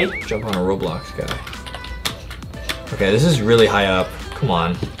guy? Jump on a Roblox guy. Okay, this is really high up. Come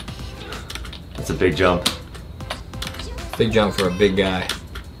on. That's a big jump. Big jump for a big guy.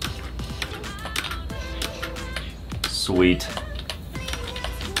 Sweet.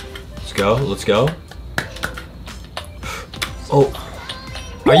 Let's go, let's go. Oh.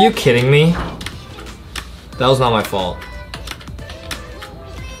 Are you kidding me? That was not my fault.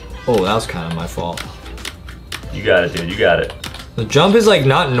 Oh, that was kind of my fault. You got it, dude, you got it. The jump is like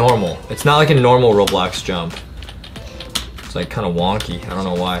not normal. It's not like a normal Roblox jump. It's like kind of wonky. I don't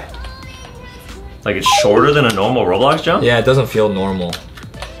know why. Like it's shorter than a normal Roblox jump? Yeah, it doesn't feel normal.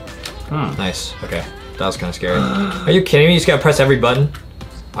 Hmm. Nice, okay. That was kind of scary. Are you kidding me? You just gotta press every button?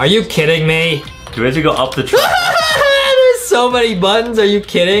 Are you kidding me? Do we have to go up the track? There's so many buttons, are you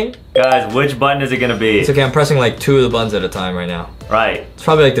kidding? Guys, which button is it gonna be? It's okay, I'm pressing like 2 of the buttons at a time right now. Right. It's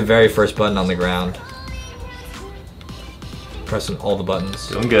probably like the very first button on the ground. Pressing all the buttons.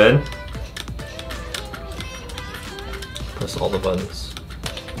 Doing good. Press all the buttons.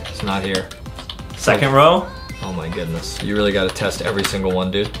 It's not here. Second row? Oh my goodness. You really gotta test every single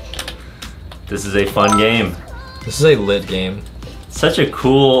one, dude. This is a fun game. This is a lit game. Such a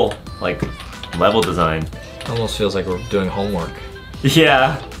cool, like, level design. Almost feels like we're doing homework.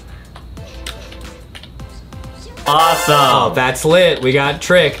 Yeah. Awesome. Oh, that's lit. We got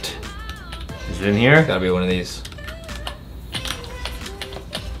tricked. Is it in here? Gotta be one of these.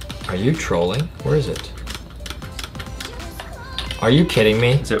 Are you trolling? Where is it? Are you kidding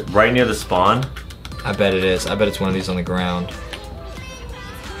me? Is it right near the spawn? I bet it is. I bet it's one of these on the ground.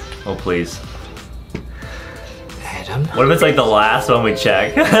 Oh, please. Adam? What if it's like the last one we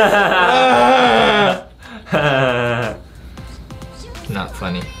check? Not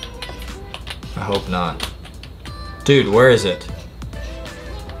funny. I hope not. Dude, where is it?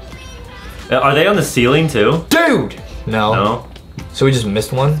 Are they on the ceiling too? Dude! No. No? So we just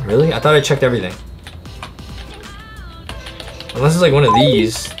missed one? Really? I thought I checked everything. Unless it's like one of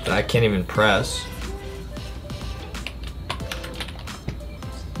these that I can't even press.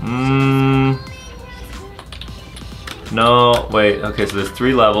 No, wait, okay, so there's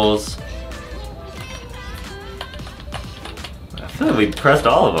 3 levels. I feel like we pressed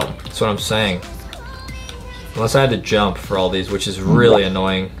all of them. That's what I'm saying. Unless I had to jump for all these, which is really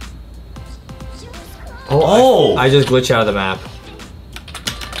annoying. Oh! I just glitched out of the map.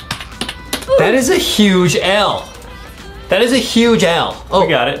 That is a huge L. That is a huge L. Oh, We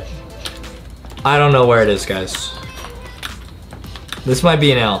got it. I don't know where it is, guys. This might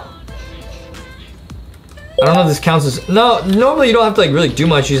be an L. I don't know if this counts as... No, normally you don't have to like really do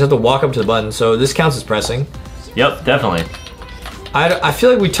much. You just have to walk up to the button. So this counts as pressing. Yep, definitely. I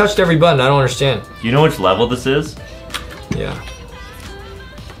feel like we touched every button. I don't understand. You know which level this is? Yeah.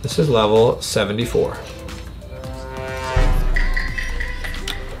 This is level 74.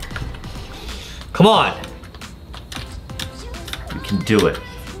 Come on. You can do it.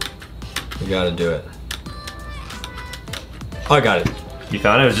 We gotta do it. Oh, I got it. You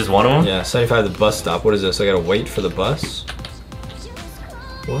found it? It was just one of them? Yeah, 75 the bus stop. What is this? I gotta wait for the bus?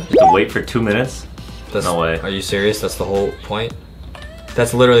 What? You have to wait for 2 minutes? That's, No way. Are you serious? That's the whole point?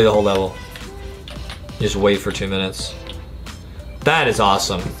 That's literally the whole level. You just wait for 2 minutes. That is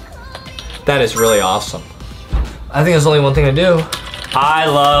awesome. That is really awesome. I think there's only one thing to do. I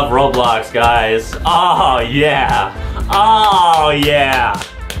love Roblox, guys. Oh, yeah. Oh, yeah.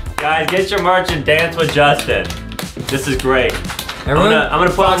 Guys, get your merch and dance with Justin. This is great. Everyone, I'm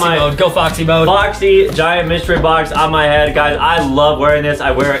gonna put on Foxy my mode. Go Foxy mode. Foxy giant mystery box on my head. Guys, I love wearing this. I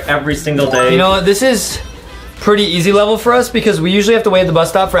wear it every single day. You know what? This is pretty easy level for us because we usually have to wait at the bus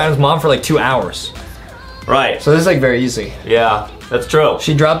stop for Adam's mom for like 2 hours. Right. So this is like very easy. Yeah, that's true.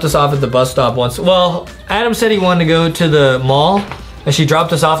 She dropped us off at the bus stop once. Well, Adam said he wanted to go to the mall, and she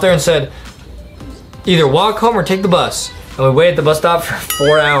dropped us off there and said, either walk home or take the bus. And we waited at the bus stop for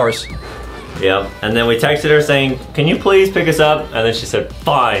 4 hours. Yep. And then we texted her saying, can you please pick us up? And then she said,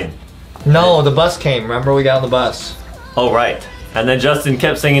 fine. No, the bus came. Remember, we got on the bus. Oh, right. And then Justin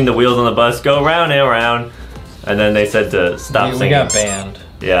kept singing the wheels on the bus, go round and round. And then they said to stop singing. We got banned.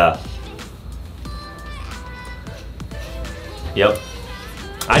 Yeah. Yep.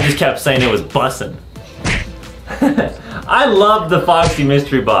 I just kept saying it was bussin'. I love the Foxy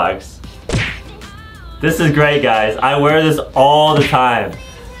mystery box. This is great, guys. I wear this all the time.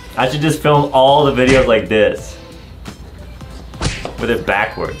 I should just film all the videos like this. With it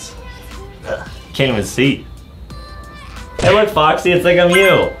backwards. Can't even see. Hey look, Foxy, it's like I'm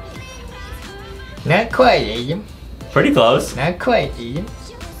you. Not quite, Adam. Pretty close. Not quite, Adam.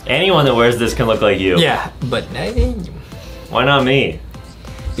 Anyone that wears this can look like you. Yeah, but not Adam. Why not me?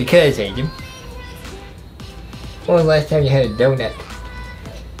 Because, Adam. When was the last time you had a donut?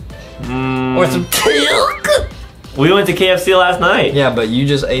 Or some milk? We went to KFC last night. Yeah, but you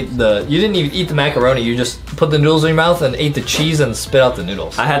just ate you didn't even eat the macaroni. You just put the noodles in your mouth and ate the cheese and spit out the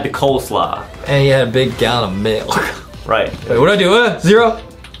noodles. I had the coleslaw. And you had a big gallon of milk. Right. Wait, what'd I do? Zero?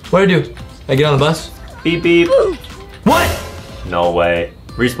 What'd I do? I get on the bus? Beep beep. What? No way.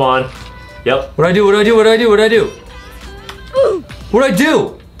 Respawn. Yep. What'd I do? What'd I do? What'd I do? What'd I do? What'd I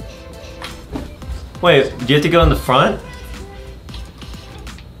do? Wait, do you have to go in the front?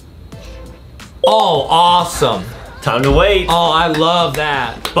 Oh, awesome. Time to wait. Oh, I love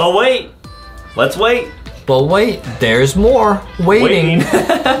that. But wait. Let's wait. But wait, there's more. Waiting.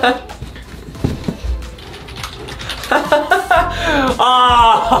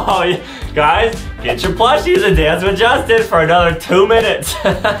 Oh, guys, get your plushies and dance with Justin for another 2 minutes.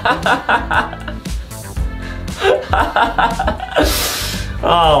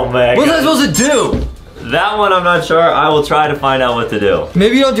 Oh man. What was I supposed to do? That one I'm not sure. I will try to find out what to do.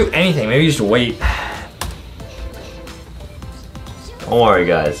 Maybe you don't do anything. Maybe you just wait. Don't worry,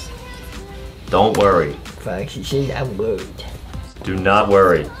 guys. Don't worry. Foxy says I'm worried. Do not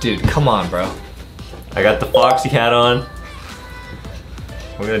worry. Dude, come on, bro. I got the Foxy hat on.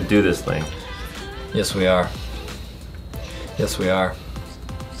 We're gonna do this thing. Yes, we are. Yes, we are.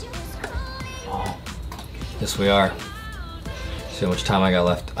 Yes, we are. See how much time I got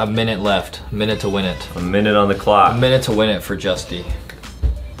left. A minute left. A minute to win it. A minute on the clock. A minute to win it for Justy.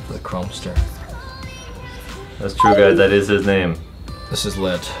 For the Chromester. That's true, guys. That is his name. This is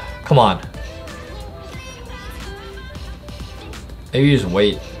lit. Come on. Maybe you just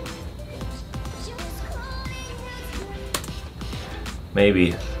wait.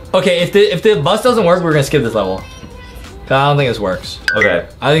 Maybe. Okay, if the bus doesn't work, we're gonna skip this level. 'Cause I don't think this works. Okay.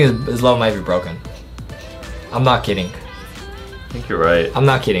 I think this level might be broken. I'm not kidding. I think you're right. I'm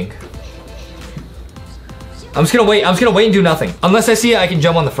not kidding. I'm just gonna wait. I'm just gonna wait and do nothing. Unless I see it, I can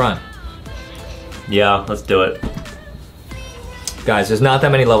jump on the front. Yeah, let's do it. Guys, there's not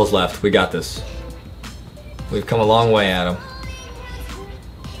that many levels left. We got this. We've come a long way, Adam.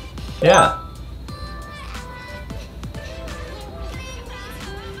 Yeah.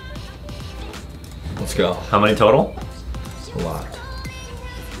 Let's go. How many total? A lot.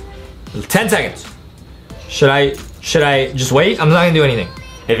 10 seconds. Should I just wait? I'm not gonna do anything.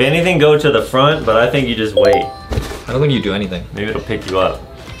 If anything, go to the front, but I think you just wait. I don't think you do anything. Maybe it'll pick you up.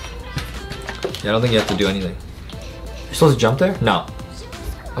 Yeah, I don't think you have to do anything. You're supposed to jump there? No.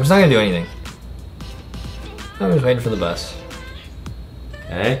 I'm just not gonna do anything. I'm just waiting for the bus.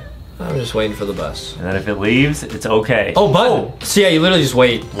 Okay. I'm just waiting for the bus. And then if it leaves, it's okay. Oh, button! So yeah, you literally just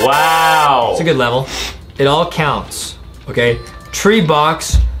wait. Wow! It's a good level. It all counts, okay? Tree,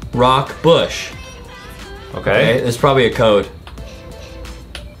 box, rock, bush. Okay, there's probably a code.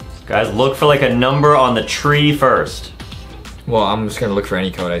 Guys, look for like a number on the tree first. Well, I'm just gonna look for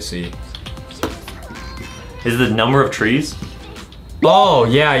any code I see. Is it the number of trees? Oh,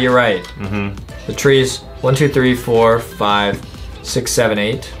 yeah, you're right. Mm-hmm. The trees, 1, 2, 3, 4, 5, 6, 7,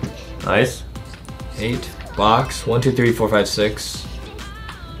 8. Nice. 8. Box, 1, 2, 3, 4, 5, 6,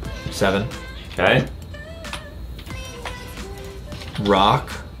 7. Okay.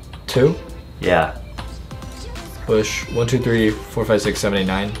 Rock, 2. Yeah. Bush, 1, 2, 3, 4, 5, 6, 7, 8,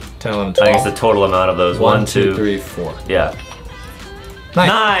 9, 10, 11, 12. I think it's the total amount of those. 1, 2, 3, 4. Yeah. Nice.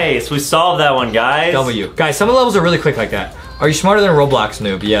 Nice! We solved that one, guys. W. Guys, some of the levels are really quick like that. Are you smarter than a Roblox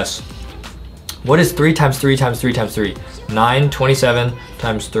noob? Yes. What is 3 times 3 times 3 times 3? 9, 27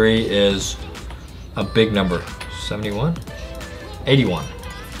 times 3 is a big number. 71? 81.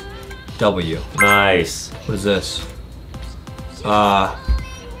 W. Nice. What is this?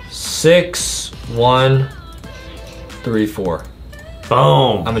 6, 1, 3, 4.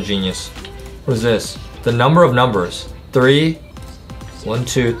 Boom. I'm a genius. What is this? The number of numbers. 3, 1,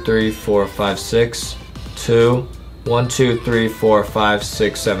 2, 3, 4, 5, 6, 2, 1, 2, 3, 4, 5,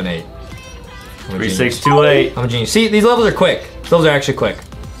 6, 7, 8. 3, 6, 2, 8. I'm a genius. See, these levels are quick. Those are actually quick.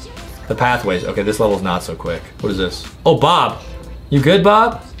 The pathways. Okay, this level's not so quick. What is this? Oh, Bob. You good,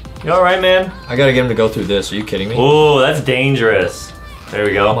 Bob? You alright, man? I gotta get him to go through this. Are you kidding me? Ooh, that's dangerous. There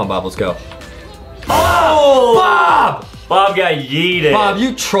we go. Come on, Bob, let's go. Oh! Bob! Bob got yeeted. Bob,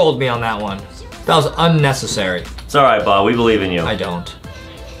 you trolled me on that one. That was unnecessary. It's alright, Bob. We believe in you. I don't.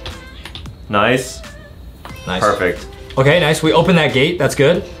 Nice. Nice. Perfect. Okay, nice. We opened that gate. That's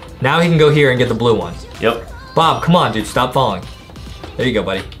good. Now he can go here and get the blue one. Yep. Bob, come on, dude. Stop falling. There you go,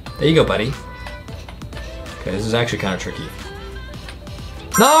 buddy. There you go, buddy. Okay, this is actually kind of tricky.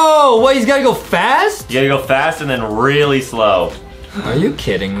 No! What, he's gotta go fast? You gotta go fast and then really slow. Are you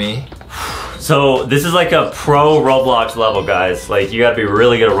kidding me? So, this is like a pro Roblox level, guys. Like, you gotta be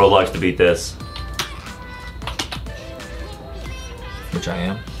really good at Roblox to beat this. Which I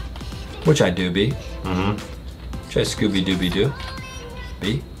am. Which I do be. Mm-hmm. Which I Scooby-Dooby-Doo.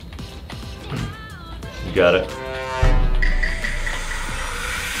 Be. You got it.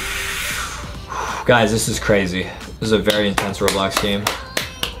 Guys, this is crazy. This is a very intense Roblox game.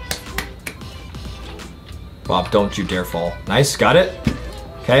 Bob, don't you dare fall. Nice, got it.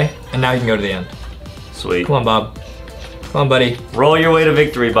 Okay, and now you can go to the end. Sweet. Come on, Bob. Come on, buddy. Roll your way to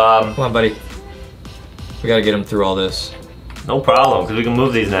victory, Bob. Come on, buddy. We gotta get him through all this. No problem, because we can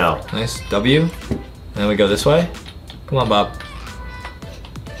move these now. Nice, W. And then we go this way. Come on, Bob.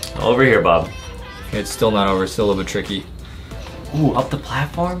 Over here, Bob. Okay, it's still not over. It's still a little bit tricky. Ooh, up the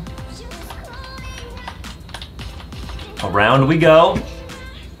platform? Around we go.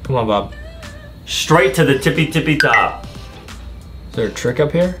 Come on, Bob. Straight to the tippy top. Is there a trick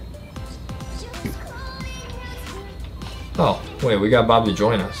up here? Oh, wait, we got Bob to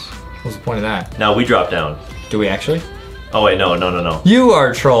join us. What's the point of that? Now we drop down. Do we actually? Oh wait, no. You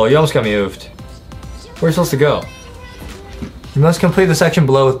are a troll. You almost got me oofed. Where are we supposed to go? You must complete the section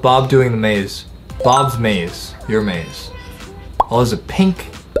below with Bob doing the maze. Bob's maze. Your maze. Oh, there's a pink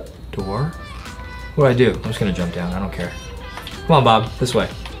door. What do I do? I'm just gonna jump down. I don't care. Come on, Bob. This way.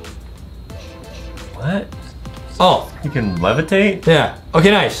 What? Oh. You can levitate? Yeah.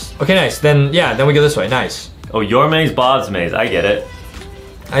 Okay, nice. Okay, nice. Then, yeah, then we go this way. Nice. Oh, your maze, Bob's maze. I get it.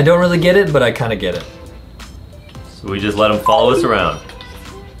 I don't really get it, but I kind of get it. So we just let him follow us around.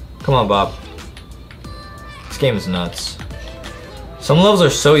 Come on, Bob. This game is nuts. Some levels are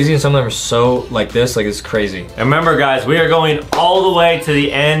so easy and some of them are so like this, like it's crazy. And remember guys, we are going all the way to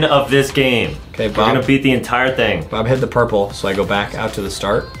the end of this game. Okay, Bob. We're gonna beat the entire thing. Bob hit the purple, so I go back out to the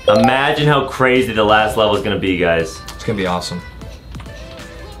start. Imagine how crazy the last level is gonna be, guys. It's gonna be awesome.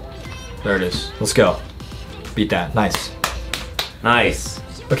 There it is. Let's go. Beat that. Nice. Nice.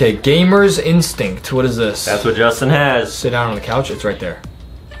 Okay, Gamer's Instinct. What is this? That's what Justin has. Sit down on the couch. It's right there.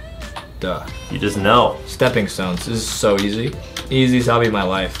 Duh. You just know. Stepping stones. This is so easy. Easiest hobby of my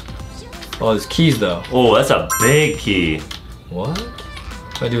life. Oh, there's keys though. Oh, that's a big key. What?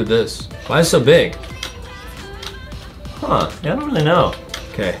 What do I do with this? Why is it so big? Huh, yeah, I don't really know.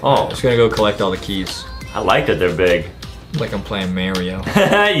 Okay. Oh. I'm just gonna go collect all the keys. I like that they're big. Like I'm playing Mario.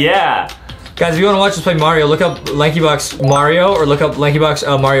 Yeah. Guys, if you want to watch us play Mario, look up LankyBox Mario or look up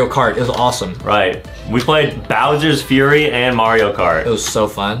LankyBox Mario Kart. It was awesome. Right. We played Bowser's Fury and Mario Kart. It was so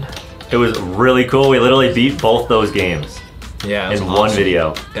fun. It was really cool. We literally beat both those games. Yeah, it was in awesome. one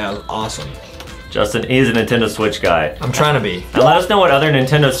video. Yeah, it was awesome. Justin is a Nintendo Switch guy. I'm trying to be. And let us know what other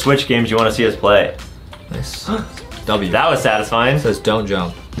Nintendo Switch games you want to see us play. Nice. W. That was satisfying. It says don't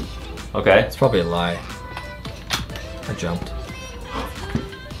jump. Okay. It's probably a lie. I jumped.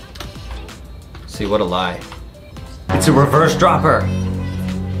 See, what a lie. It's a reverse dropper.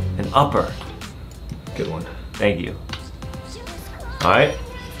 An upper. Good one. Thank you. Alright.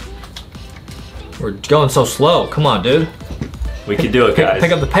 We're going so slow. Come on, dude. We can do it, guys.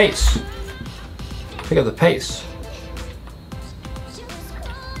 Pick up the pace. Pick up the pace.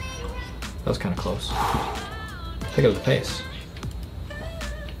 That was kind of close. Pick up the pace.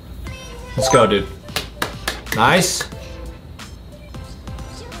 Let's go, dude. Nice.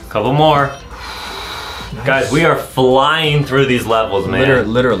 Couple more. Nice. Guys, we are flying through these levels,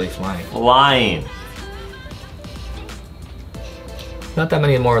 man. Literally flying. Flying. Not that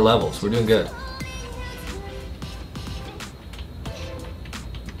many more levels. We're doing good.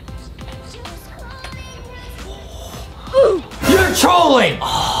 You're trolling!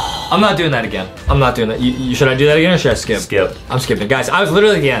 I'm not doing that again. I'm not doing that. Should I do that again or should I skip? Skip. I'm skipping. Guys, I was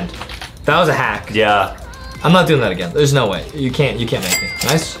literally at the end. That was a hack. Yeah. I'm not doing that again. There's no way. You can't make me.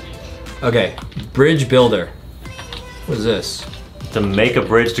 Nice. Okay. Bridge builder. What is this? To make a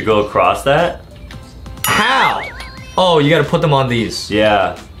bridge to go across that? How? Oh, you gotta put them on these.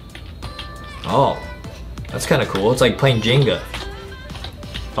 Yeah. Oh. That's kind of cool. It's like playing Jenga.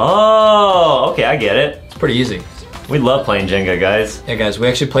 Oh, okay, I get it. It's pretty easy. We love playing Jenga, guys. Yeah, guys, we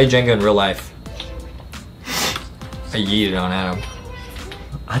actually play Jenga in real life. I yeeted on Adam.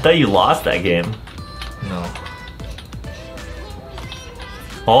 I thought you lost that game. No.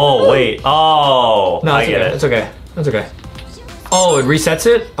 Oh, wait. Oh, No, I it's get okay. it. It's okay. It's okay. Oh, it resets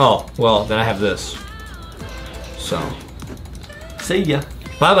it? Oh, well, then I have this. So. See ya.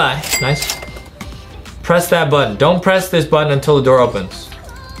 Bye-bye. Nice. Press that button. Don't press this button until the door opens.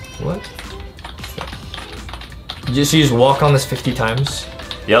 What? You just walk on this 50 times?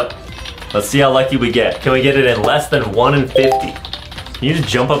 Yep. Let's see how lucky we get. Can we get it in less than 1 in 50? Can you just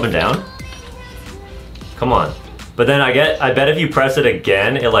jump up and down? Come on. But then I bet if you press it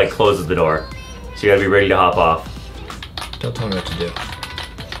again, it like closes the door. So you gotta be ready to hop off. Don't tell me what to do.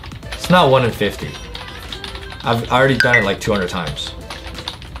 It's not 1 in 50. I've already done it like 200 times.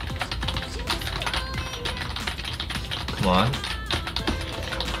 Come on.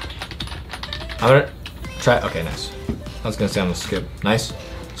 I'm gonna try. Okay, nice. I was gonna say I'm gonna skip. Nice.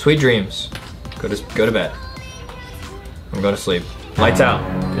 Sweet dreams. Go to bed. I'm going to sleep. Lights out.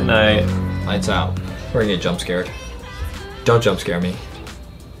 Good night. Lights out. We're gonna get jump scared. Don't jump scare me.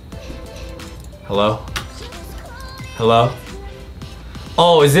 Hello? Hello?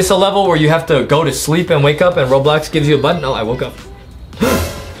 Oh, is this a level where you have to go to sleep and wake up and Roblox gives you a button? No, I woke up.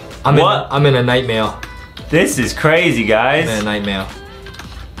 I'm in a nightmare. This is crazy, guys. I'm in a nightmare.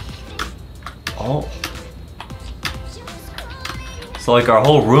 Oh. So like our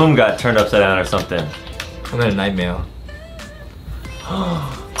whole room got turned upside down or something. I'm in a nightmare.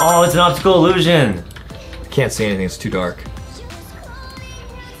 Oh, it's an optical illusion. I can't see anything, it's too dark.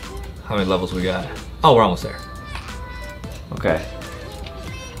 How many levels we got? Oh, we're almost there. Okay.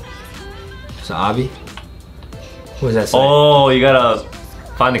 So Avi? What does that say? Oh, you gotta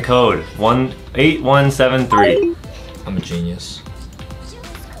find the code. 18173. I'm a genius.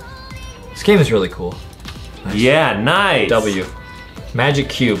 This game is really cool. Nice. Yeah, nice. W. Magic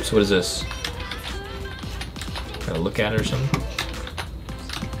cubes, what is this? Gotta look at it or something?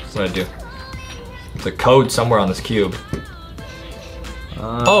 What'd I do? There's a code somewhere on this cube.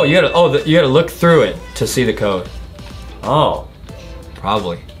 Oh, you gotta look through it to see the code. Oh.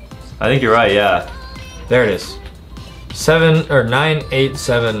 Probably. I think you're right, yeah. There it is.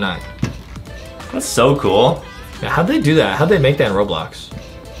 9879. That's so cool. Yeah, how'd they do that? How'd they make that in Roblox?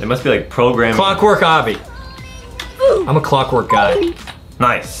 They must be like programming. Clockwork Obby. I'm a clockwork guy.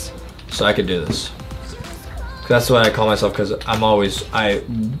 Nice. So I could do this. That's what I call myself because I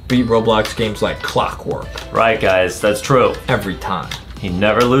beat Roblox games like clockwork. Right, guys, that's true. Every time. He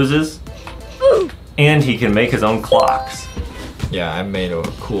never loses. And he can make his own clocks. Yeah, I made a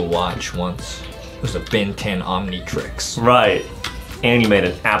cool watch once. It was a Ben 10 Omnitrix. Right. And you made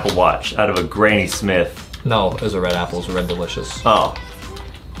an Apple Watch out of a Granny Smith. No, it was a red apple. It was a Red Delicious. Oh.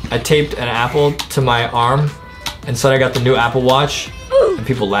 I taped an apple to my arm and said I got the new Apple Watch. And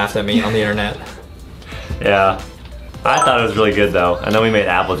people laughed at me on the internet. Yeah. I thought it was really good though. And then we made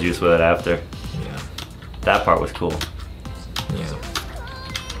apple juice with it after. Yeah. That part was cool. Yeah.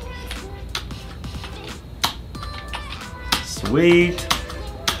 Sweet.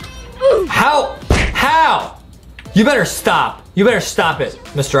 How? How? You better stop. You better stop it,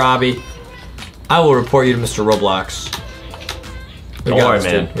 Mr. Obby. I will report you to Mr. Roblox. Don't worry,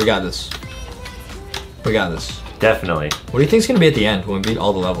 man. Dude. We got this. We got this. Definitely. What do you think's gonna be at the end when we beat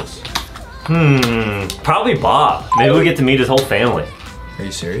all the levels? Probably Bob. Maybe we'll get to meet his whole family. Are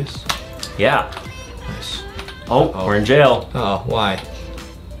you serious? Yeah. Nice. Oh, we're in jail. Oh, why?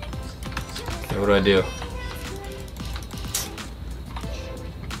 Okay, what do I do?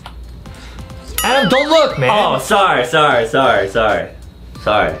 Adam, don't look, man. Oh, sorry.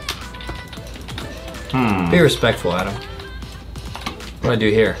 Be respectful, Adam. What do I do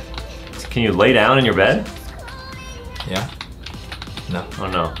here? Can you lay down in your bed? Yeah? No. Oh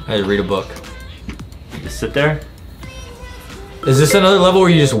no. I had to read a book. You just sit there? Is this another level where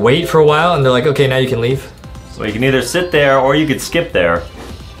you just wait for a while and they're like, okay, now you can leave? Well, you can either sit there or you could skip there.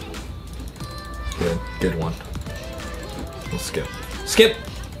 Good one. We'll skip. Skip!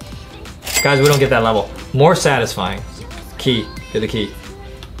 Guys, we don't get that level. More satisfying. Key. Get the key.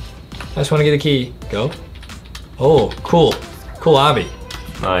 I just want to get the key. Go. Oh, cool. Cool obby.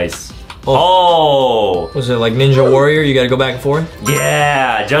 Nice. Oh! Was it like Ninja Warrior? You gotta go back and forth?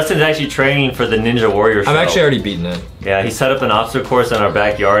 Yeah! Justin's actually training for the Ninja Warrior show. I've actually already beaten it. Yeah, he set up an obstacle course in our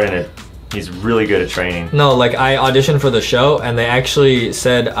backyard and he's really good at training. No, like I auditioned for the show and they actually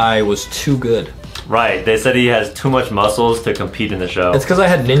said I was too good. Right, they said he has too much muscles to compete in the show. It's because I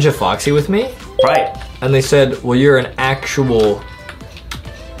had Ninja Foxy with me. Right. And they said, well, you're an actual...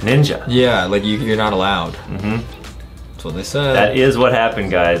 ninja. Yeah, like you're not allowed. That's what they said. That is what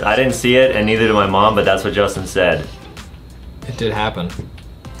happened, guys. I didn't see it and neither did my mom, but that's what Justin said. It did happen.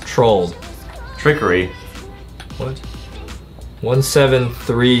 Trolled. Trickery. What?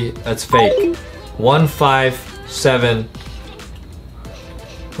 173, that's fake. 157.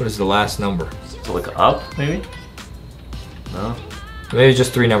 What is the last number? To look up, maybe? No? Maybe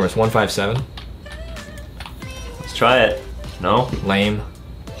just 3 numbers. 157. Let's try it. No? Lame.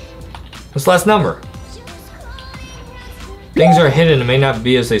 What's the last number? Things are hidden and may not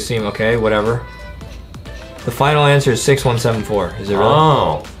be as they seem. Okay, whatever. The final answer is 6174. Is it really?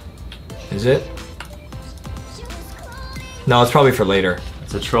 Oh. Is it? No, it's probably for later.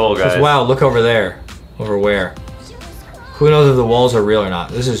 It's a troll, guys. Wow, look over there. Over where? Who knows if the walls are real or not?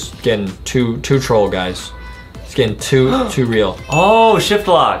 This is getting too troll, guys. It's getting too real. Oh, shift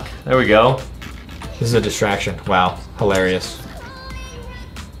lock. There we go. This is a distraction. Wow, hilarious.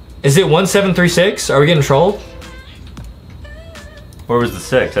 Is it 1736? Are we getting trolled? Where was the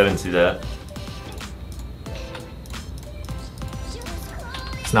 6? I didn't see that.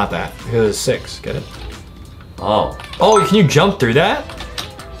 It's not that. Here's 6. Get it? Oh. Oh, can you jump through that?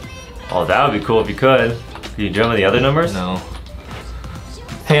 Oh, that would be cool if you could. Can you jump on the other numbers? No.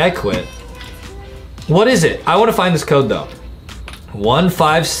 Hey, I quit. What is it? I want to find this code though.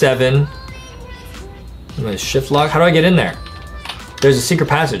 157. Shift lock. How do I get in there? There's a secret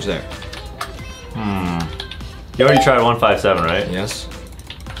passage there. You already tried 157, right? Yes.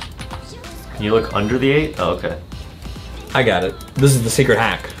 Can you look under the 8? Oh, okay. I got it. This is the secret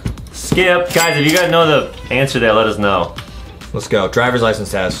hack. Skip. Guys, if you guys know the answer there, let us know. Let's go. Driver's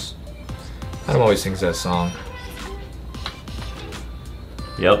license test. Adam always sings that song.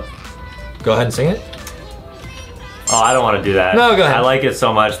 Yep. Go ahead and sing it. Oh, I don't want to do that. No, go ahead. I like it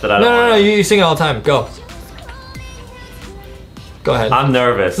so much that I don't No, want to. you sing it all the time. Go. Go ahead. I'm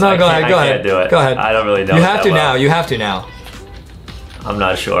nervous. No, go ahead. Go I ahead. can't do it. Go ahead. I don't really know. You have that to well. now. You have to now. I'm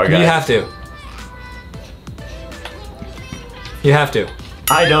not sure, guys. You have to. You have to.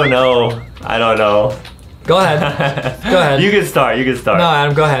 I don't know. I don't know. Go ahead. Go ahead. You can start. You can start. No,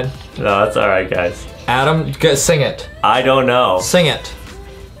 Adam, go ahead. No, that's all right, guys. Adam, sing it. I don't know. Sing it.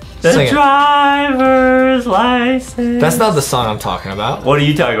 The Sing it. driver's license. That's not the song I'm talking about. What are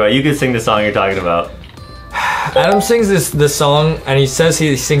you talking about? You can sing the song you're talking about. Adam sings this song, and he says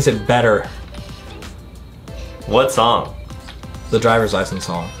he sings it better. What song? The driver's license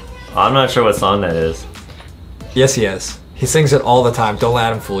song. I'm not sure what song that is. Yes, he is. He sings it all the time. Don't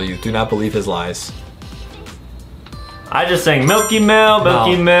let him fool you. Do not believe his lies. I just sang Milky Mill,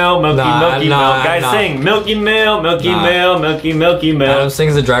 Milky Mill, Milky Milky Mill. Guys, sing Milky Mill, Milky Mill, Milky Milky Mill. Adam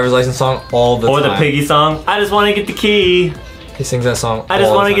sings the driver's license song all the time. Or the piggy song. I just want to get the key. He sings that song. I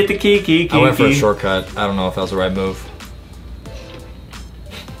just want to get the key. I went for a shortcut. I don't know if that was the right move.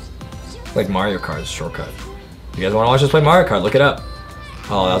 Like Mario Kart's shortcut. You guys want to watch us play Mario Kart? Look it up.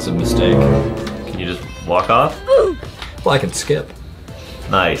 Oh, that was a mistake. Can you just walk off? Well, I can skip.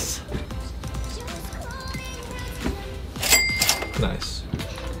 Nice. Nice.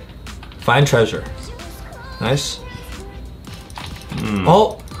 Find treasure. Nice.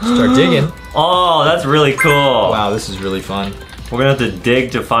 Oh, start digging. Oh, that's really cool. Wow, this is really fun. We're gonna have to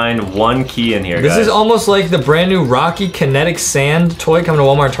dig to find one key in here, This guys. is almost like the brand new Rocky Kinetic Sand toy coming to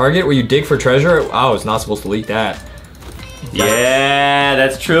Walmart and Target where you dig for treasure. Oh, I was not supposed to leak that. Yeah,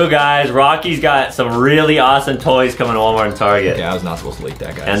 that's true, guys. Rocky's got some really awesome toys coming to Walmart and Target. Okay, I was not supposed to leak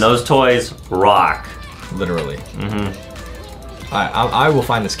that, guys. And those toys rock. Literally. I will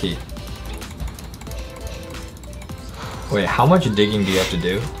find this key. Wait, how much digging do you have to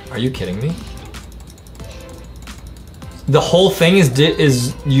do? Are you kidding me? The whole thing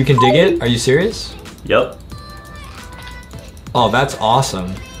is you can dig it? Are you serious? Yep. Oh, that's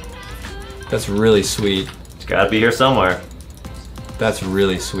awesome. That's really sweet. It's gotta be here somewhere. That's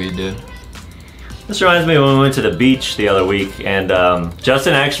really sweet, dude. This reminds me of when we went to the beach the other week and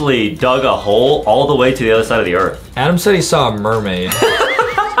Justin actually dug a hole all the way to the other side of the earth. Adam said he saw a mermaid.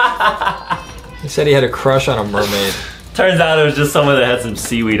 He said he had a crush on a mermaid. Turns out it was just someone that had some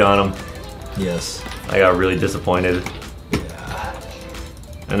seaweed on him. Yes. I got really disappointed. Yeah.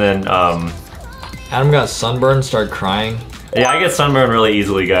 And then, Adam got sunburned, started crying. yeah, I get sunburned really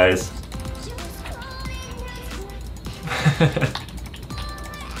easily, guys.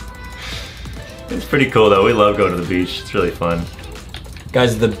 It's pretty cool though. We love going to the beach. It's really fun.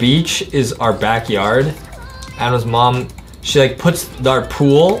 Guys, the beach is our backyard. Adam's mom, she like puts our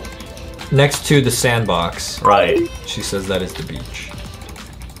pool next to the sandbox. Right. She says that is the beach.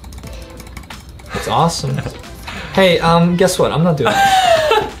 It's awesome. Hey, guess what? I'm not doing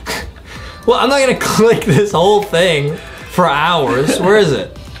it. Well, I'm not gonna click this whole thing for hours. Where is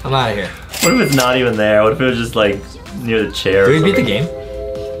it? I'm out of here. What if it's not even there? What if it was just like near the chair? Did we beat the game?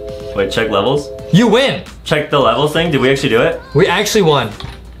 Wait, check levels? You win! Check the levels thing? Did we actually do it? We actually won.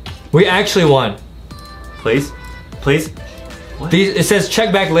 We actually won. Please? Please? What? It says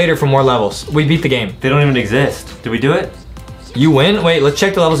check back later for more levels. We beat the game. They don't even exist. Did we do it? You win? Wait, let's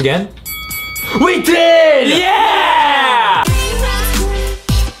check the levels again. We did! Yeah!